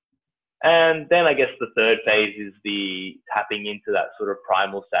those. And then I guess the third phase is the tapping into that sort of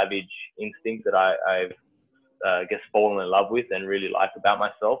primal savage instinct that I've fallen in love with and really like about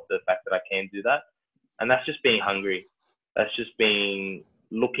myself, the fact that I can do that. And that's just being hungry. That's just being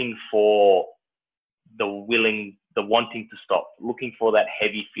looking for the wanting to stop, looking for that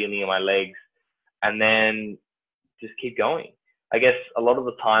heavy feeling in my legs, and then just keep going. I guess a lot of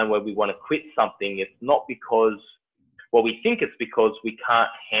the time where we want to quit something, it's not because, we think it's because we can't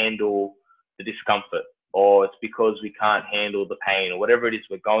handle the discomfort, or it's because we can't handle the pain, or whatever it is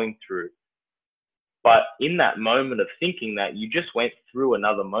we're going through. But in that moment of thinking that, you just went through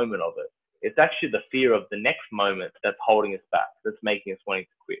another moment of it. It's actually the fear of the next moment that's holding us back, that's making us wanting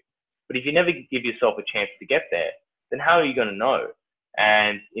to quit. But if you never give yourself a chance to get there, then how are you going to know?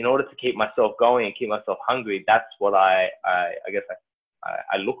 And in order to keep myself going and keep myself hungry, that's what I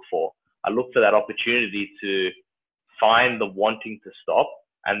look for. I look for that opportunity to find the wanting to stop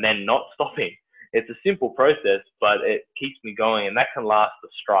and then not stopping. It's a simple process, but it keeps me going, and that can last a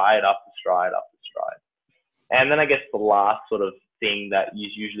stride after stride after stride. And then I guess the last sort of thing that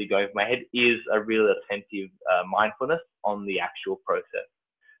is usually going through my head is a real attentive mindfulness on the actual process,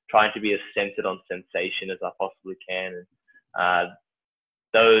 trying to be as centered on sensation as I possibly can. And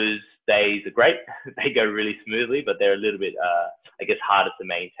those days are great. They go really smoothly, but they're a little bit, harder to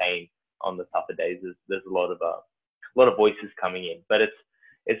maintain on the tougher days. There's a lot of voices coming in, but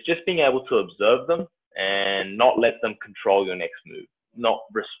it's just being able to observe them and not let them control your next move, not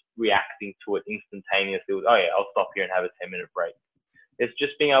reacting to it instantaneously with, oh yeah, I'll stop here and have a 10-minute break. It's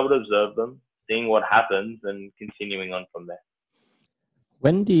just being able to observe them, seeing what happens, and continuing on from there.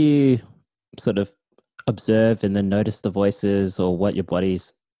 When do you sort of observe and then notice the voices or what your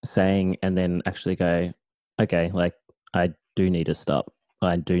body's saying, and then actually go, okay, like I do need to stop.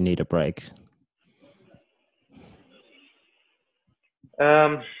 I do need a break.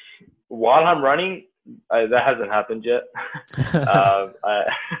 While I'm running, that hasn't happened yet. I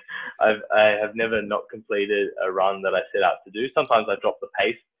have never not completed a run that I set out to do. Sometimes I drop the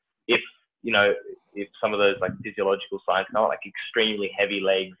pace if some of those like physiological signs come out, like extremely heavy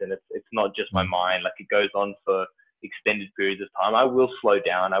legs, and it's not just my mind, like it goes on for extended periods of time, I will slow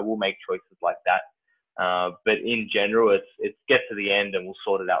down. I will make choices like that. But in general, it's get to the end and we'll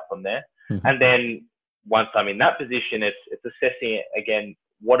sort it out from there. Mm-hmm. And then once I'm in that position, it's assessing it again.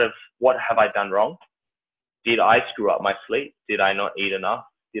 What have I done wrong? Did I screw up my sleep? Did I not eat enough?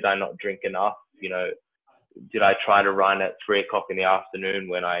 Did I not drink enough? Did I try to run at 3 o'clock in the afternoon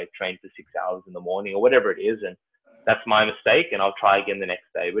when I trained for 6 hours in the morning, or whatever it is? And that's my mistake, and I'll try again the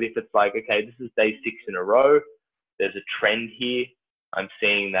next day. But if it's like, okay, this is day 6 in a row, there's a trend here, I'm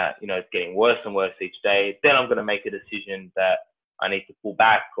seeing that, it's getting worse and worse each day, then I'm going to make a decision that I need to pull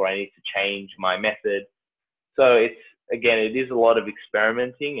back, or I need to change my method. So it is a lot of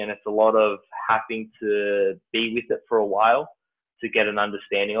experimenting, and it's a lot of having to be with it for a while to get an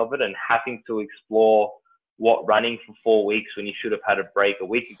understanding of it, and having to explore what running for 4 weeks when you should have had a break a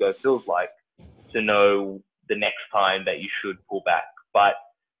week ago feels like, to know the next time that you should pull back. But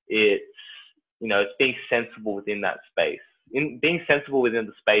it's being sensible within that space, being sensible within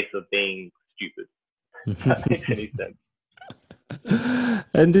the space of being stupid. If that makes any sense.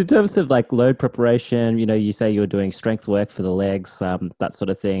 And in terms of like load preparation, you say you're doing strength work for the legs, that sort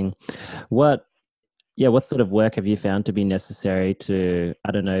of thing. What sort of work have you found to be necessary to,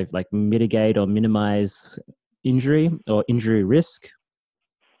 I don't know, like mitigate or minimize injury or injury risk?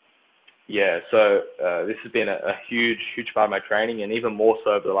 Yeah, so this has been a huge part of my training, and even more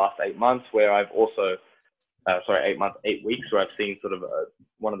so over the last 8 months, where I've also, 8 weeks, where I've seen sort of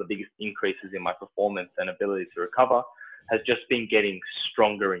one of the biggest increases in my performance and ability to recover, has just been getting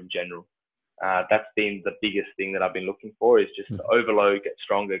stronger in general. That's been the biggest thing that I've been looking for, is just to overload, get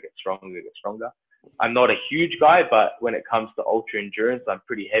stronger. I'm not a huge guy, but when it comes to ultra endurance, I'm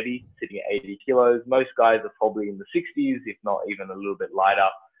pretty heavy, sitting at 80 kilos. Most guys are probably in the 60s, if not even a little bit lighter,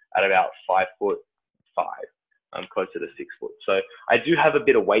 at about 5'5". I'm closer to 6 foot. So I do have a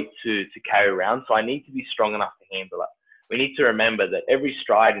bit of weight to carry around. So I need to be strong enough to handle it. we need to remember that every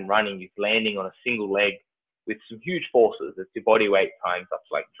stride in running is landing on a single leg with some huge forces. It's your body weight times up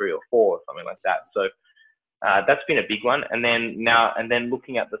to like 3 or 4 or something like that. So that's been a big one. And then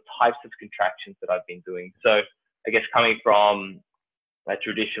looking at the types of contractions that I've been doing. So I guess coming from a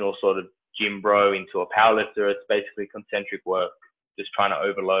traditional sort of gym bro into a powerlifter, it's basically concentric work, just trying to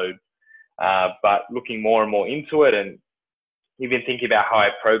overload. But looking more and more into it, and even thinking about how I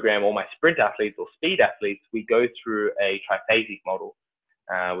program all my sprint athletes or speed athletes, we go through a triphasic model,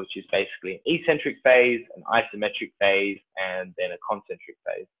 which is basically an eccentric phase, an isometric phase, and then a concentric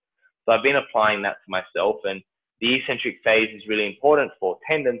phase. So I've been applying that to myself, and the eccentric phase is really important for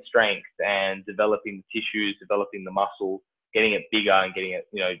tendon strength and developing the tissues, developing the muscle, getting it bigger and getting it,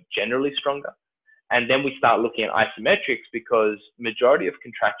 generally stronger. And then we start looking at isometrics because majority of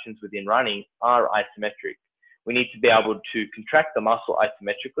contractions within running are isometric. We need to be able to contract the muscle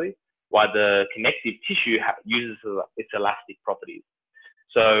isometrically while the connective tissue uses its elastic properties.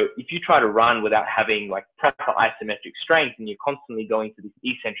 So if you try to run without having like proper isometric strength and you're constantly going to this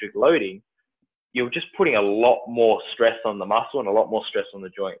eccentric loading, you're just putting a lot more stress on the muscle and a lot more stress on the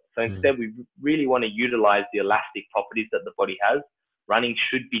joint. So instead, we really want to utilize the elastic properties that the body has. Running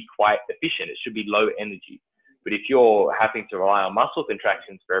should be quite efficient. It should be low energy. But if you're having to rely on muscle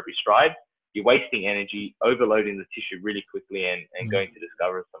contractions for every stride, you're wasting energy, overloading the tissue really quickly, and going to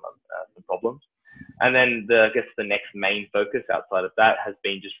discover some problems. And then I guess the next main focus outside of that has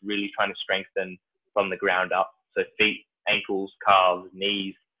been just really trying to strengthen from the ground up. So feet, ankles, calves,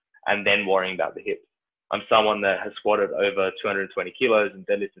 knees, and then worrying about the hips. I'm someone that has squatted over 220 kilos and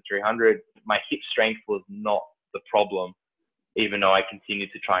deadlifted 300. My hip strength was not the problem, even though I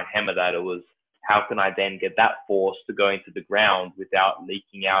continued to try and hammer that. It was, how can I then get that force to go into the ground without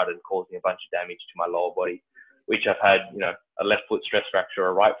leaking out and causing a bunch of damage to my lower body, which I've had, a left foot stress fracture,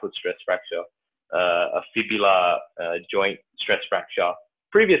 a right foot stress fracture, a fibular joint stress fracture.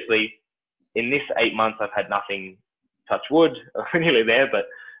 Previously, in this 8 months, I've had nothing, touch wood, nearly there, but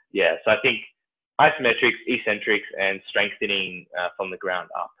yeah, so I think isometrics, eccentrics, and strengthening from the ground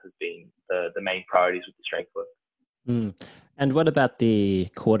up has been the main priorities with the strength work. And what about the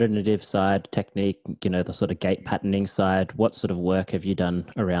coordinative side, technique, the sort of gait patterning side? What sort of work have you done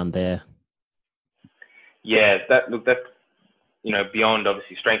around there? Yeah, that's beyond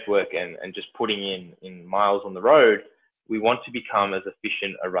obviously strength work and just putting in miles on the road, we want to become as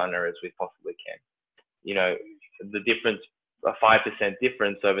efficient a runner as we possibly can. The difference, a 5%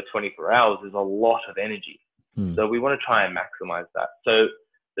 difference over 24 hours is a lot of energy. So we want to try and maximize that. So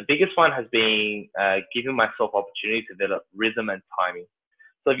the biggest one has been giving myself opportunity to develop rhythm and timing.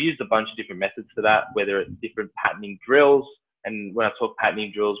 So I've used a bunch of different methods for that, whether it's different patterning drills. And when I talk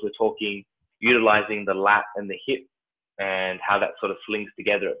patterning drills, we're talking utilizing the lat and the hip and how that sort of flings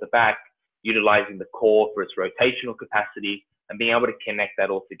together at the back, utilizing the core for its rotational capacity, and being able to connect that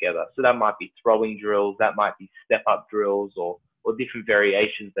all together. So that might be throwing drills, that might be step-up drills, or different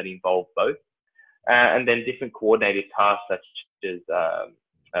variations that involve both. And then different coordinated tasks such as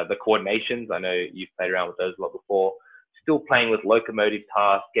the coordinations. I know you've played around with those a lot before. Still playing with locomotive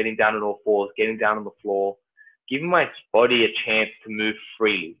tasks, getting down on all fours, getting down on the floor, giving my body a chance to move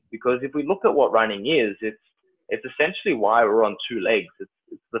freely. Because if we look at what running is, it's essentially why we're on 2 legs.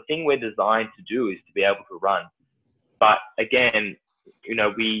 It's the thing we're designed to do, is to be able to run. But again,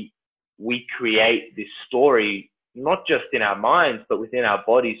 we create this story, not just in our minds, but within our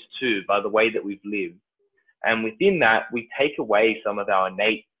bodies too, by the way that we've lived. And within that, we take away some of our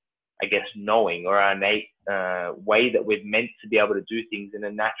innate, I guess, knowing, or our innate way that we're meant to be able to do things in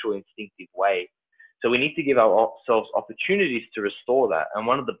a natural, instinctive way. So we need to give ourselves opportunities to restore that. And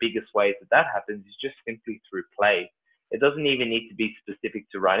one of the biggest ways that happens is just simply through play. It doesn't even need to be specific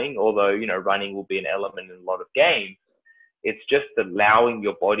to running, although, running will be an element in a lot of games. It's just allowing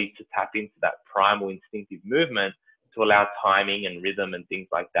your body to tap into that primal instinctive movement to allow timing and rhythm and things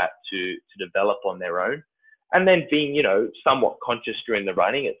like that to develop on their own. And then being, somewhat conscious during the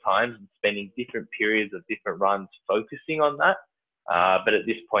running at times and spending different periods of different runs focusing on that. But at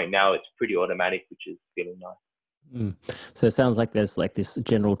this point now, it's pretty automatic, which is feeling nice. So it sounds like there's like this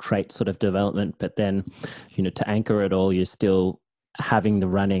general trait sort of development, but then, to anchor it all, you're still having the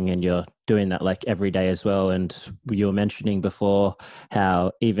running and you're doing that like every day as well. And you were mentioning before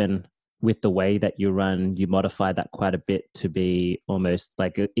how even with the way that you run, you modify that quite a bit to be almost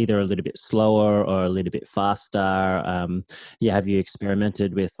like either a little bit slower or a little bit faster. Have you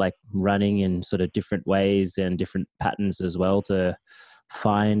experimented with like running in sort of different ways and different patterns as well to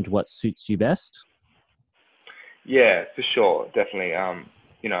find what suits you best? Yeah, for sure. Definitely.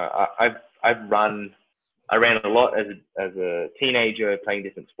 I've run I ran a lot as a teenager playing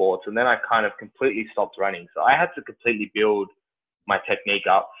different sports, and then I kind of completely stopped running. So I had to completely build my technique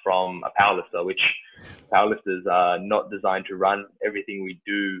up from a powerlifter, which powerlifters are not designed to run. Everything we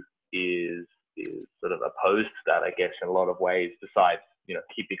do is sort of opposed to that, I guess, in a lot of ways, besides,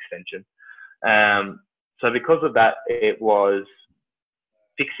 hip extension. So because of that, it was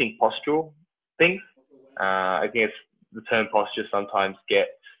fixing postural things. I guess the term posture sometimes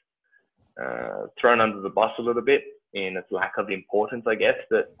gets thrown under the bus a little bit in its lack of importance, I guess.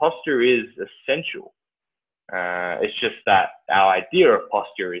 But posture is essential. It's just that our idea of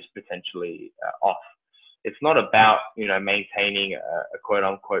posture is potentially off. It's not about, maintaining a quote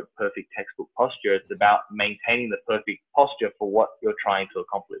unquote perfect textbook posture. It's about maintaining the perfect posture for what you're trying to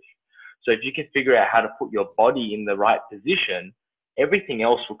accomplish. So if you can figure out how to put your body in the right position, everything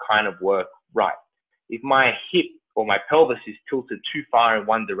else will kind of work right. If my hip or my pelvis is tilted too far in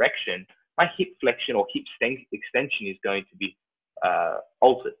one direction, my hip flexion or hip extension is going to be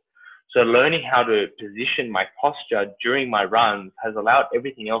altered. So learning how to position my posture during my runs has allowed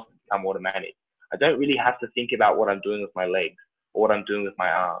everything else to become automatic. I don't really have to think about what I'm doing with my legs or what I'm doing with my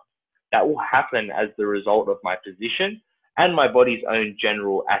arms. That will happen as the result of my position and my body's own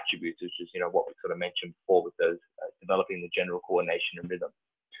general attributes, which is, what we sort of mentioned before with those developing the general coordination and rhythm.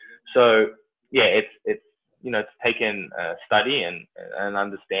 So yeah, it's taken study and an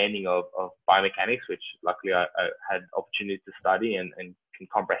understanding of biomechanics, which luckily I had opportunities to study and can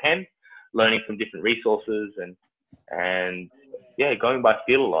comprehend, learning from different resources and yeah, going by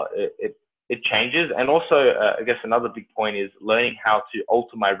feel a lot. It changes. And also, I guess another big point is learning how to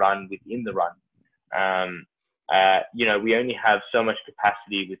alter my run within the run. We only have so much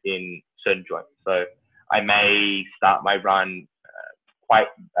capacity within certain joints. So I may start my run quite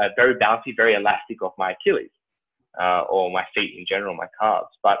very bouncy, very elastic off my Achilles or my feet in general, my calves.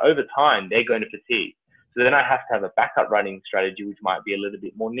 But over time, they're going to fatigue. So then I have to have a backup running strategy, which might be a little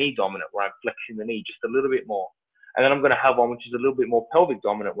bit more knee dominant, where I'm flexing the knee just a little bit more. And then I'm going to have one which is a little bit more pelvic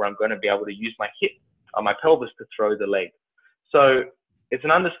dominant, where I'm going to be able to use my hip or my pelvis to throw the leg. So it's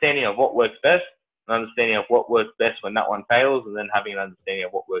an understanding of what works best, an understanding of what works best when that one fails, and then having an understanding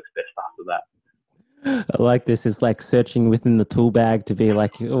of what works best after that. I like this. It's like searching within the tool bag to be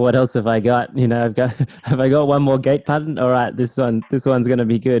like, what else have I got? Have I got one more gate pattern? All right, this one's going to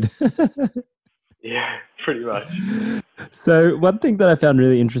be good. Yeah, pretty much. So one thing that I found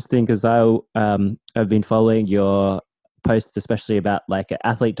really interesting, because I've been following your posts, especially about like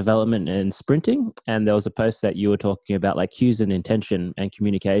athlete development and sprinting, and there was a post that you were talking about like cues and intention and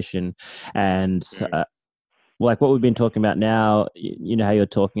communication, and like what we've been talking about now. How you're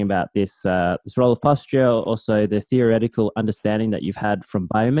talking about this role of posture, also the theoretical understanding that you've had from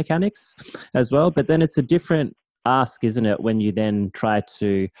biomechanics as well. But then it's a different ask, isn't it, when you then try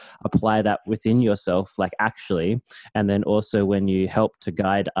to apply that within yourself, like actually, and then also when you help to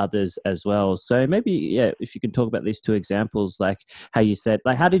guide others as well. So maybe, if you can talk about these two examples, like how you said,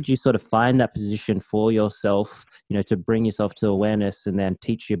 like how did you sort of find that position for yourself, to bring yourself to awareness and then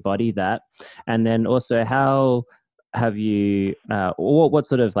teach your body that, and then also how have you what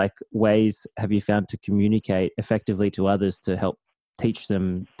sort of like ways have you found to communicate effectively to others to help teach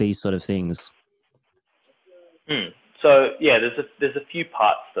them these sort of things? So yeah, there's a few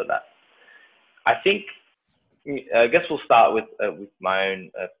parts to that. I guess we'll start with my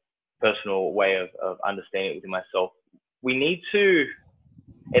own personal way of understanding it within myself.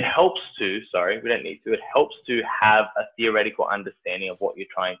 It helps to have a theoretical understanding of what you're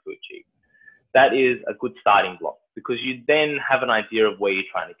trying to achieve. That is a good starting block, because you then have an idea of where you're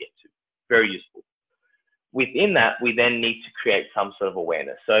trying to get to. Very useful. Within that, we then need to create some sort of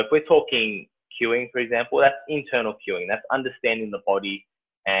awareness. So if we're talking cueing, for example, that's internal cueing. That's understanding the body,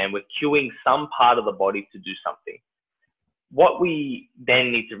 and we're cueing some part of the body to do something. What we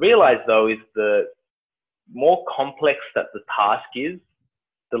then need to realize, though, is the more complex that the task is,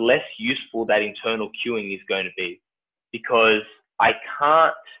 the less useful that internal cueing is going to be, because I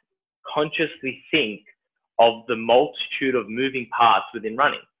can't consciously think of the multitude of moving parts within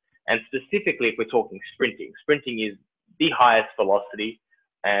running. And specifically, if we're talking sprinting, sprinting is the highest velocity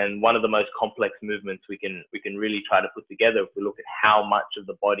and one of the most complex movements we can really try to put together if we look at how much of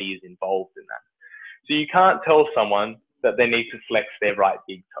the body is involved in that. So you can't tell someone that they need to flex their right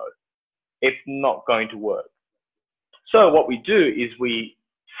big toe. It's not going to work. So what we do is we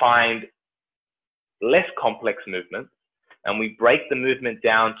find less complex movements, and we break the movement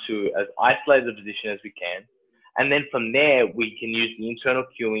down to as isolated a position as we can. And then from there, we can use the internal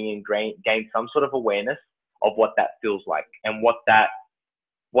cueing and gain some sort of awareness of what that feels like and what that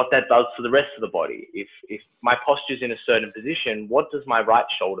does to the rest of the body. If my posture is in a certain position, what does my right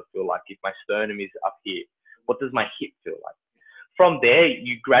shoulder feel like if my sternum is up here? What does my hip feel like? From there,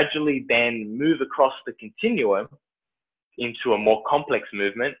 you gradually then move across the continuum into a more complex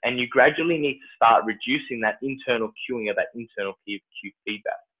movement, and you gradually need to start reducing that internal cueing or that internal cue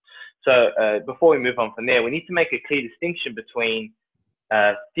feedback. So before we move on from there, we need to make a clear distinction between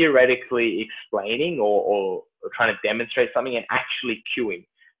theoretically explaining or trying to demonstrate something and actually cueing.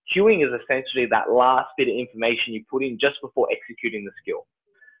 Cueing is essentially that last bit of information you put in just before executing the skill.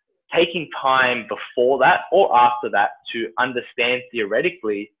 Taking time before that or after that to understand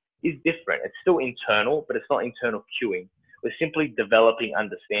theoretically is different. It's still internal, but it's not internal cueing. We're simply developing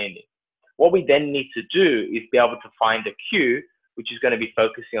understanding. What we then need to do is be able to find a cue, which is going to be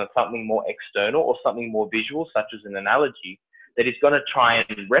focusing on something more external or something more visual, such as an analogy, that is going to try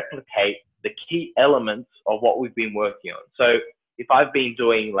and replicate the key elements of what we've been working on. So if I've been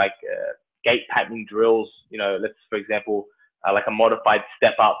doing like gait patterning drills, you know, let's, for example, like a modified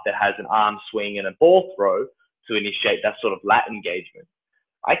step up that has an arm swing and a ball throw to initiate that sort of lat engagement,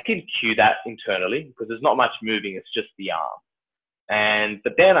 I can cue that internally because there's not much moving, it's just the arm.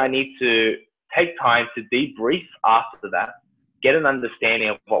 But then I need to take time to debrief after that, get an understanding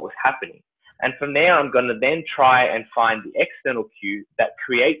of what was happening. And from there, I'm going to then try and find the external cue that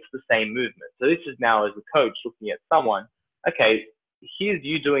creates the same movement. So this is now as a coach looking at someone, okay, here's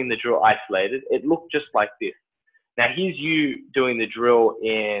you doing the drill isolated. It looked just like this. Now here's you doing the drill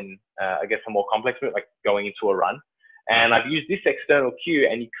in, I guess, a more complex move, like going into a run. And I've used this external cue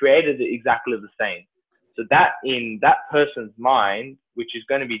and you created it exactly the same. So that in that person's mind, which is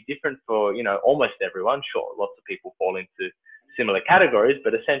going to be different for, you know, almost everyone, sure, lots of people fall into similar categories,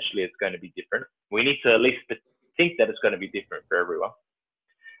 but essentially it's going to be different. We need to at least think that it's going to be different for everyone.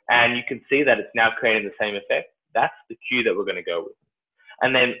 And you can see that it's now creating the same effect. That's the cue that we're going to go with.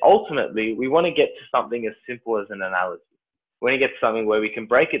 And then ultimately, we want to get to something as simple as an analogy. We want to get to something where we can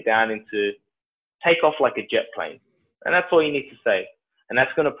break it down into take off like a jet plane. And that's all you need to say. And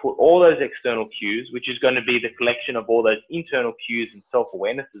that's going to put all those external cues, which is going to be the collection of all those internal cues and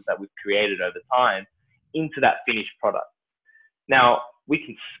self-awarenesses that we've created over time, into that finished product. Now, we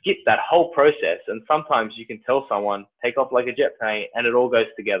can skip that whole process, and sometimes you can tell someone, take off like a jet plane, and it all goes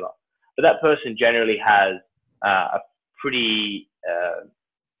together. But that person generally has a pretty,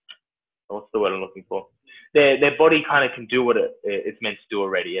 what's the word I'm looking for? Their body kind of can do what it's meant to do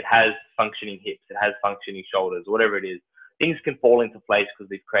already. It has functioning hips, it has functioning shoulders, whatever it is. Things can fall into place because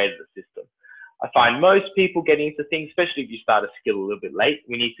they've created a system. I find most people getting into things, especially if you start a skill a little bit late,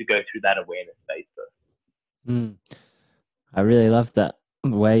 we need to go through that awareness phase first. Mm. I really love that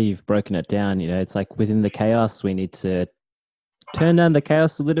way you've broken it down. You know, it's like within the chaos, we need to turn down the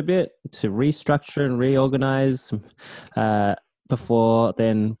chaos a little bit to restructure and reorganize before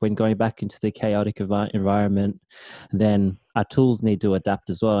then when going back into the chaotic environment, then our tools need to adapt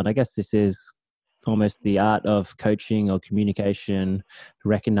as well. And I guess this is almost the art of coaching or communication,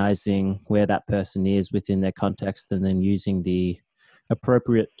 recognizing where that person is within their context and then using the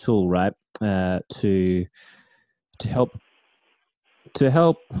appropriate tool, right, to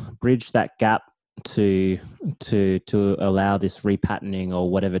help bridge that gap to allow this repatterning or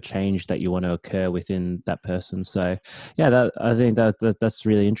whatever change that you want to occur within that person. So yeah, I think that's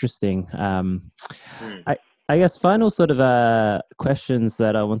really interesting. I guess final sort of questions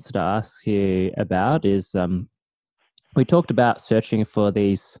that I wanted to ask you about is we talked about searching for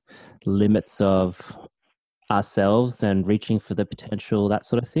these limits of ourselves and reaching for the potential, that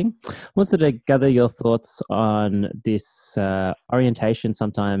sort of thing. I wanted to gather your thoughts on this orientation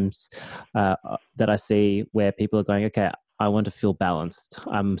sometimes that I see where people are going, okay, I want to feel balanced.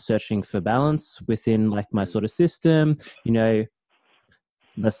 I'm searching for balance within like my sort of system, you know,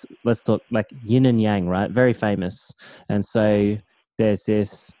 let's talk like yin and yang, right? Very famous. And so there's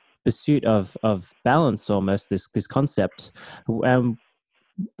this pursuit of balance, almost this concept.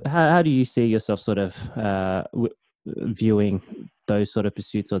 How do you see yourself sort of viewing those sort of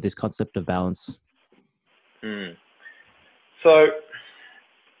pursuits or this concept of balance? So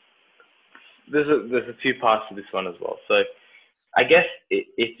there's a few parts to this one as well. So I guess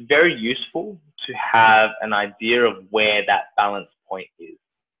it's very useful to have an idea of where that balance point is.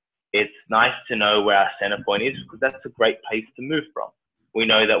 It's nice to know where our center point is because that's a great place to move from. We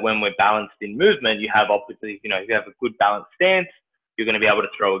know that when we're balanced in movement, you have obviously, you know, if you have a good balanced stance, you're going to be able to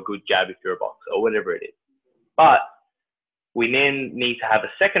throw a good jab if you're a boxer or whatever it is. But we then need to have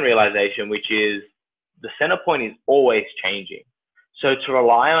a second realization, which is the center point is always changing. So to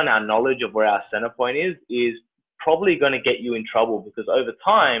rely on our knowledge of where our center point is probably going to get you in trouble because over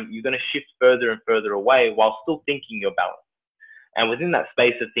time, you're going to shift further and further away while still thinking you're balanced. And within that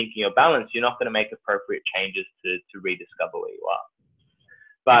space of thinking you're balanced, you're not going to make appropriate changes to rediscover where you are.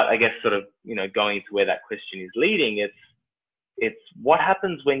 But I guess sort of, going to where that question is leading, it's what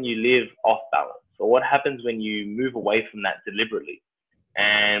happens when you live off balance, or what happens when you move away from that deliberately,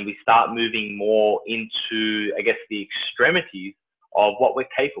 and we start moving more into, I guess, the extremities of what we're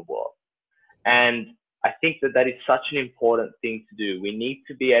capable of. And I think that is such an important thing to do. We need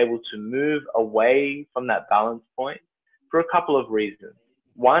to be able to move away from that balance point for a couple of reasons.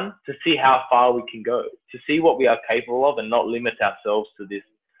 One, to see how far we can go, to see what we are capable of and not limit ourselves to this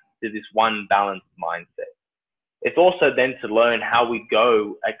one balanced mindset. It's also then to learn how we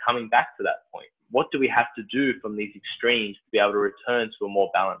go at coming back to that point. What do we have to do from these extremes to be able to return to a more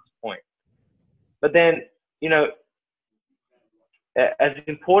balanced point? But then, as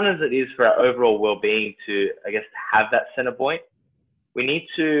important as it is for our overall well-being to, I guess, have that center point, we need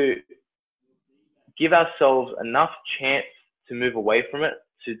to give ourselves enough chance to move away from it,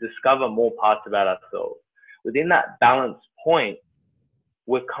 to discover more parts about ourselves. Within that balance point,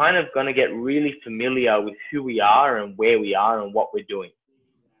 we're kind of going to get really familiar with who we are and where we are and what we're doing.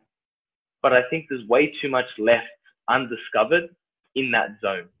 But I think there's way too much left undiscovered in that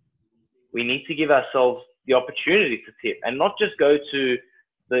zone. We need to give ourselves the opportunity to tip and not just go to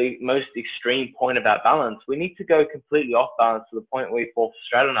the most extreme point about balance. We need to go completely off balance to the point where we fall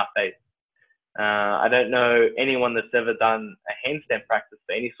straight on our face. I don't know anyone that's ever done a handstand practice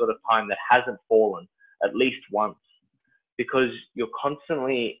for any sort of time that hasn't fallen at least once, because you're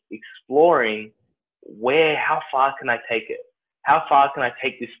constantly exploring how far can I take it? How far can I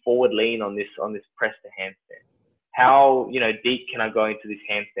take this forward lean on this press to handstand? How deep can I go into this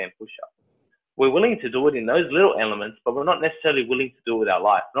handstand push-up? We're willing to do it in those little elements, but we're not necessarily willing to do it with our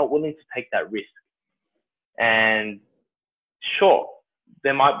life. We're not willing to take that risk. And sure,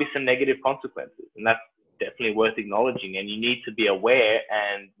 there might be some negative consequences, and that's definitely worth acknowledging, and you need to be aware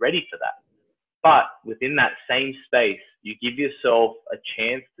and ready for that. But within that same space, you give yourself a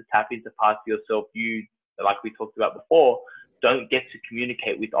chance to tap into parts of yourself you, like we talked about before, don't get to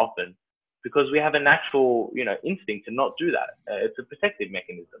communicate with often, because we have a natural, instinct to not do that. It's a protective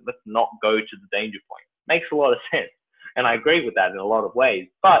mechanism. Let's not go to the danger point. Makes a lot of sense. And I agree with that in a lot of ways,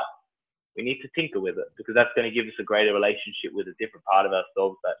 but we need to tinker with it, because that's going to give us a greater relationship with a different part of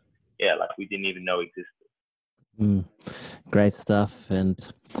ourselves that, we didn't even know existed. Great stuff. And,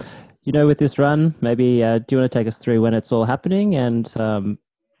 with this run, maybe, do you want to take us through when it's all happening? And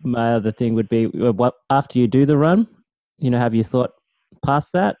my other thing would be, what after you do the run, have you thought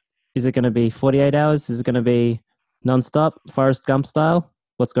past that? Is it going to be 48 hours? Is it going to be nonstop, Forrest Gump style?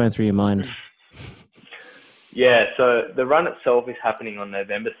 What's going through your mind? Yeah, so the run itself is happening on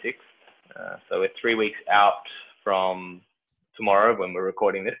November 6th. So we're 3 weeks out from tomorrow when we're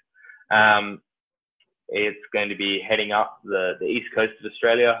recording this. It's going to be heading up the east coast of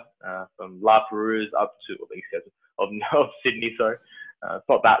Australia, from La Perouse up to, the east coast of Sydney, sorry. It's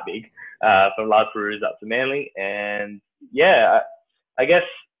not that big, from La Perouse up to Manly. And yeah, I guess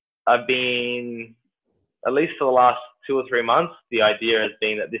I've been, at least for the last 2 or 3 months, the idea has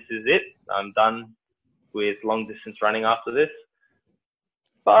been that this is it. I'm done with long distance running after this.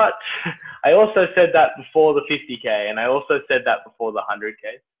 But I also said that before the 50K, and I also said that before the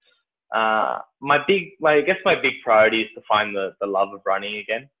 100K. My big priority is to find the love of running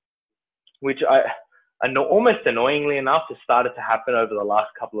again, which I know, almost annoyingly enough, has started to happen over the last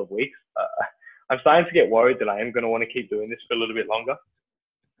couple of weeks. I'm starting to get worried that I am going to want to keep doing this for a little bit longer.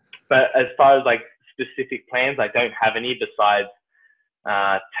 But as far as specific plans, I don't have any besides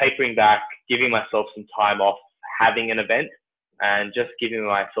tapering back, giving myself some time off, having an event, and just giving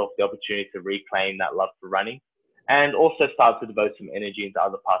myself the opportunity to reclaim that love for running, and also start to devote some energy into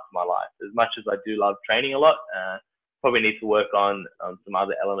other parts of my life. As much as I do love training a lot, probably need to work on some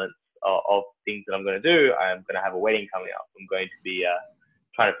other elements of things that I'm going to do. I'm going to have a wedding coming up. I'm going to be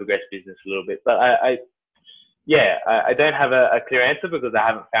trying to progress business a little bit. But I don't have a clear answer because I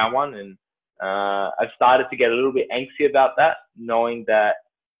haven't found one. And I've started to get a little bit anxious about that, knowing that,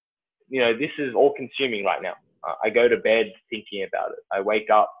 this is all consuming right now. I go to bed thinking about it. I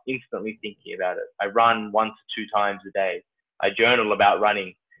wake up instantly thinking about it. I run 1 to 2 times a day. I journal about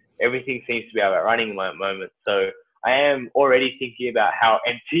running. Everything seems to be about running in my moment. So I am already thinking about how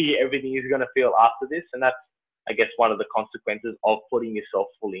empty everything is going to feel after this. And that's, I guess, one of the consequences of putting yourself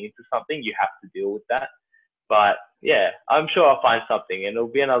fully into something. You have to deal with that. But yeah, I'm sure I'll find something, and it'll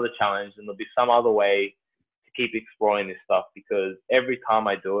be another challenge, and there'll be some other way to keep exploring this stuff, because every time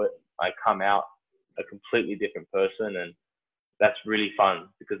I do it, I come out a completely different person, and that's really fun,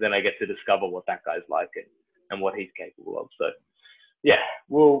 because then I get to discover what that guy's like and what he's capable of. So yeah,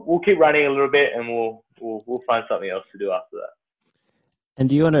 we'll keep running a little bit, and we'll find something else to do after that. And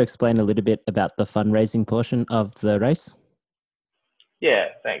do you want to explain a little bit about the fundraising portion of the race? Yeah,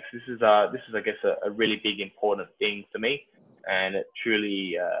 thanks. This is I guess a really big important thing for me, and it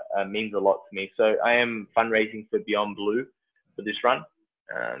truly means a lot to me. So I am fundraising for Beyond Blue for this run.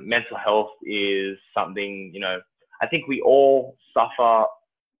 Mental health is something, I think we all suffer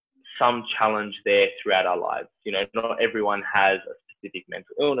some challenge there throughout our lives. Not everyone has a specific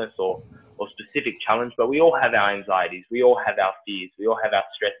mental illness or specific challenge, but we all have our anxieties, we all have our fears, we all have our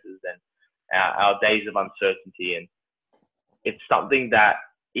stresses and our days of uncertainty. And it's something that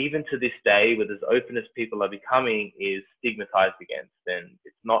even to this day, with as open as people are becoming, is stigmatized against, and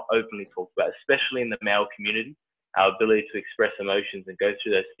it's not openly talked about, especially in the male community. Our ability to express emotions and go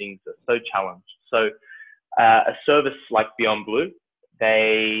through those things are so challenged. So a service like Beyond Blue,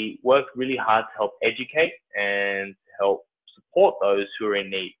 they work really hard to help educate and to help support those who are in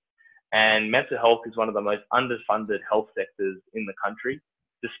need. And mental health is one of the most underfunded health sectors in the country,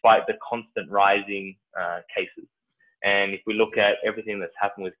 despite the constant rising cases. And if we look at everything that's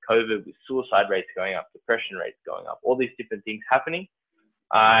happened with COVID, with suicide rates going up, depression rates going up, all these different things happening,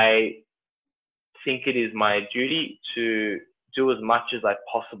 I think it is my duty to do as much as I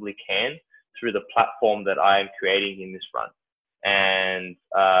possibly can through the platform that I am creating in this run. And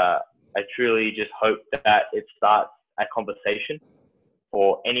I truly just hope that it starts a conversation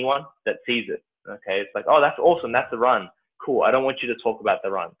for anyone that sees it. Okay, it's like, oh, that's awesome, that's a run. Cool. I don't want you to talk about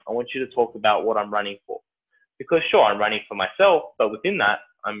the run. I want you to talk about what I'm running for. Because sure, I'm running for myself, but within that,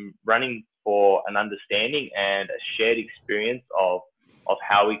 I'm running for an understanding and a shared experience of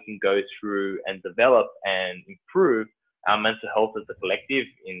how we can go through and develop and improve our mental health as a collective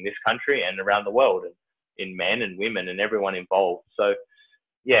in this country and around the world, and in men and women and everyone involved. So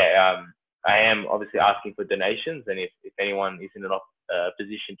yeah, I am obviously asking for donations, and if anyone is in a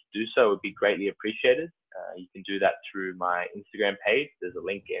position to do so, it would be greatly appreciated. You can do that through my Instagram page. There's a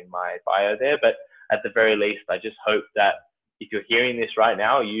link in my bio there. But at the very least, I just hope that if you're hearing this right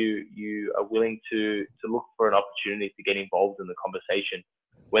now, you are willing to look for an opportunity to get involved in the conversation,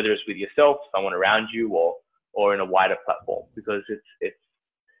 whether it's with yourself, someone around you, or in a wider platform, because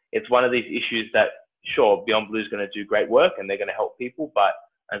it's one of these issues that, sure, Beyond Blue is going to do great work and they're going to help people, but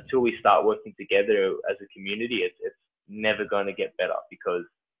until we start working together as a community, it's never going to get better, because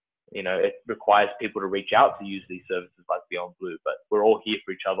it requires people to reach out to use these services like Beyond Blue, but we're all here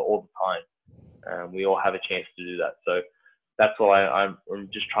for each other all the time. We all have a chance to do that. So that's all I'm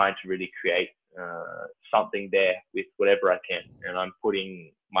just trying to really create something there with whatever I can, and I'm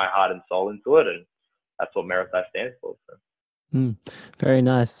putting my heart and soul into it, and that's what Marathon stands for. So. Very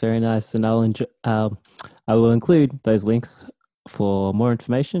nice, very nice. And I will include those links for more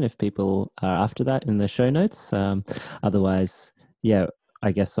information if people are after that in the show notes. Otherwise, yeah,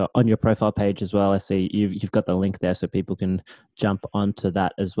 I guess on your profile page as well, I see you've got the link there so people can jump onto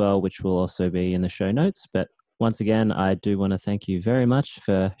that as well, which will also be in the show notes. But once again, I do want to thank you very much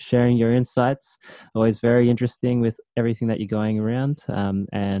for sharing your insights. Always very interesting with everything that you're going around,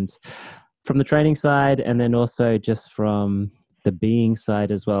 and from the training side, and then also just from the being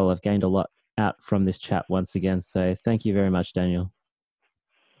side as well. I've gained a lot out from this chat once again. So thank you very much, Daniel.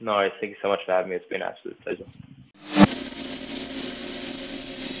 No, thank you so much for having me. It's been an absolute pleasure.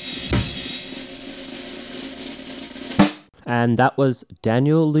 And that was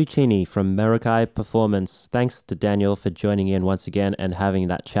Daniel Lucchini from Marakai Performance. Thanks to Daniel for joining in once again and having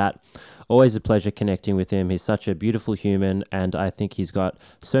that chat. Always a pleasure connecting with him. He's such a beautiful human, and I think he's got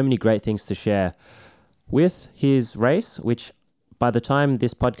so many great things to share. With his race, which by the time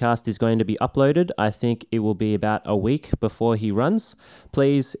this podcast is going to be uploaded, I think it will be about a week before he runs.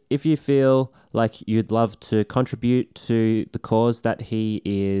 Please, if you feel like you'd love to contribute to the cause that he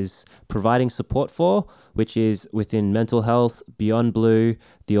is providing support for, which is within mental health, Beyond Blue,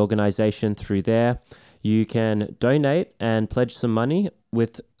 the organization through there, you can donate and pledge some money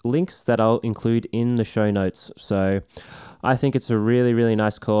with links that I'll include in the show notes. So I think it's a really, really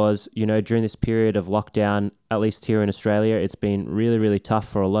nice cause. During this period of lockdown, at least here in Australia, it's been really, really tough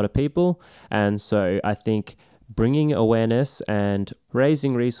for a lot of people. And so I think bringing awareness and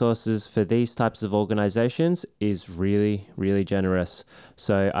raising resources for these types of organizations is really, really generous.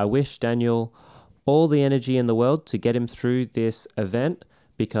 So I wish Daniel all the energy in the world to get him through this event,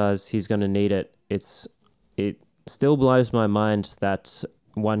 because he's going to need it. It still blows my mind that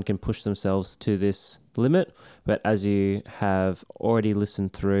one can push themselves to this limit, but as you have already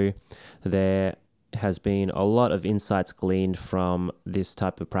listened through, there has been a lot of insights gleaned from this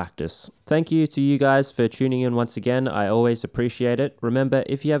type of practice. Thank you to you guys for tuning in once again. I always appreciate it. Remember,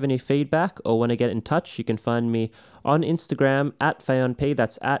 if you have any feedback or want to get in touch, you can find me on Instagram at Phaonp,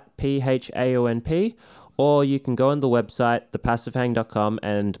 that's at PHAONP, or you can go on the website, thepassivehang.com,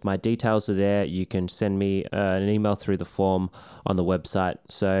 and my details are there. You can send me an email through the form on the website.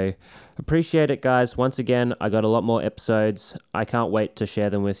 So appreciate it, guys. Once again, I got a lot more episodes. I can't wait to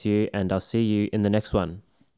share them with you, and I'll see you in the next one.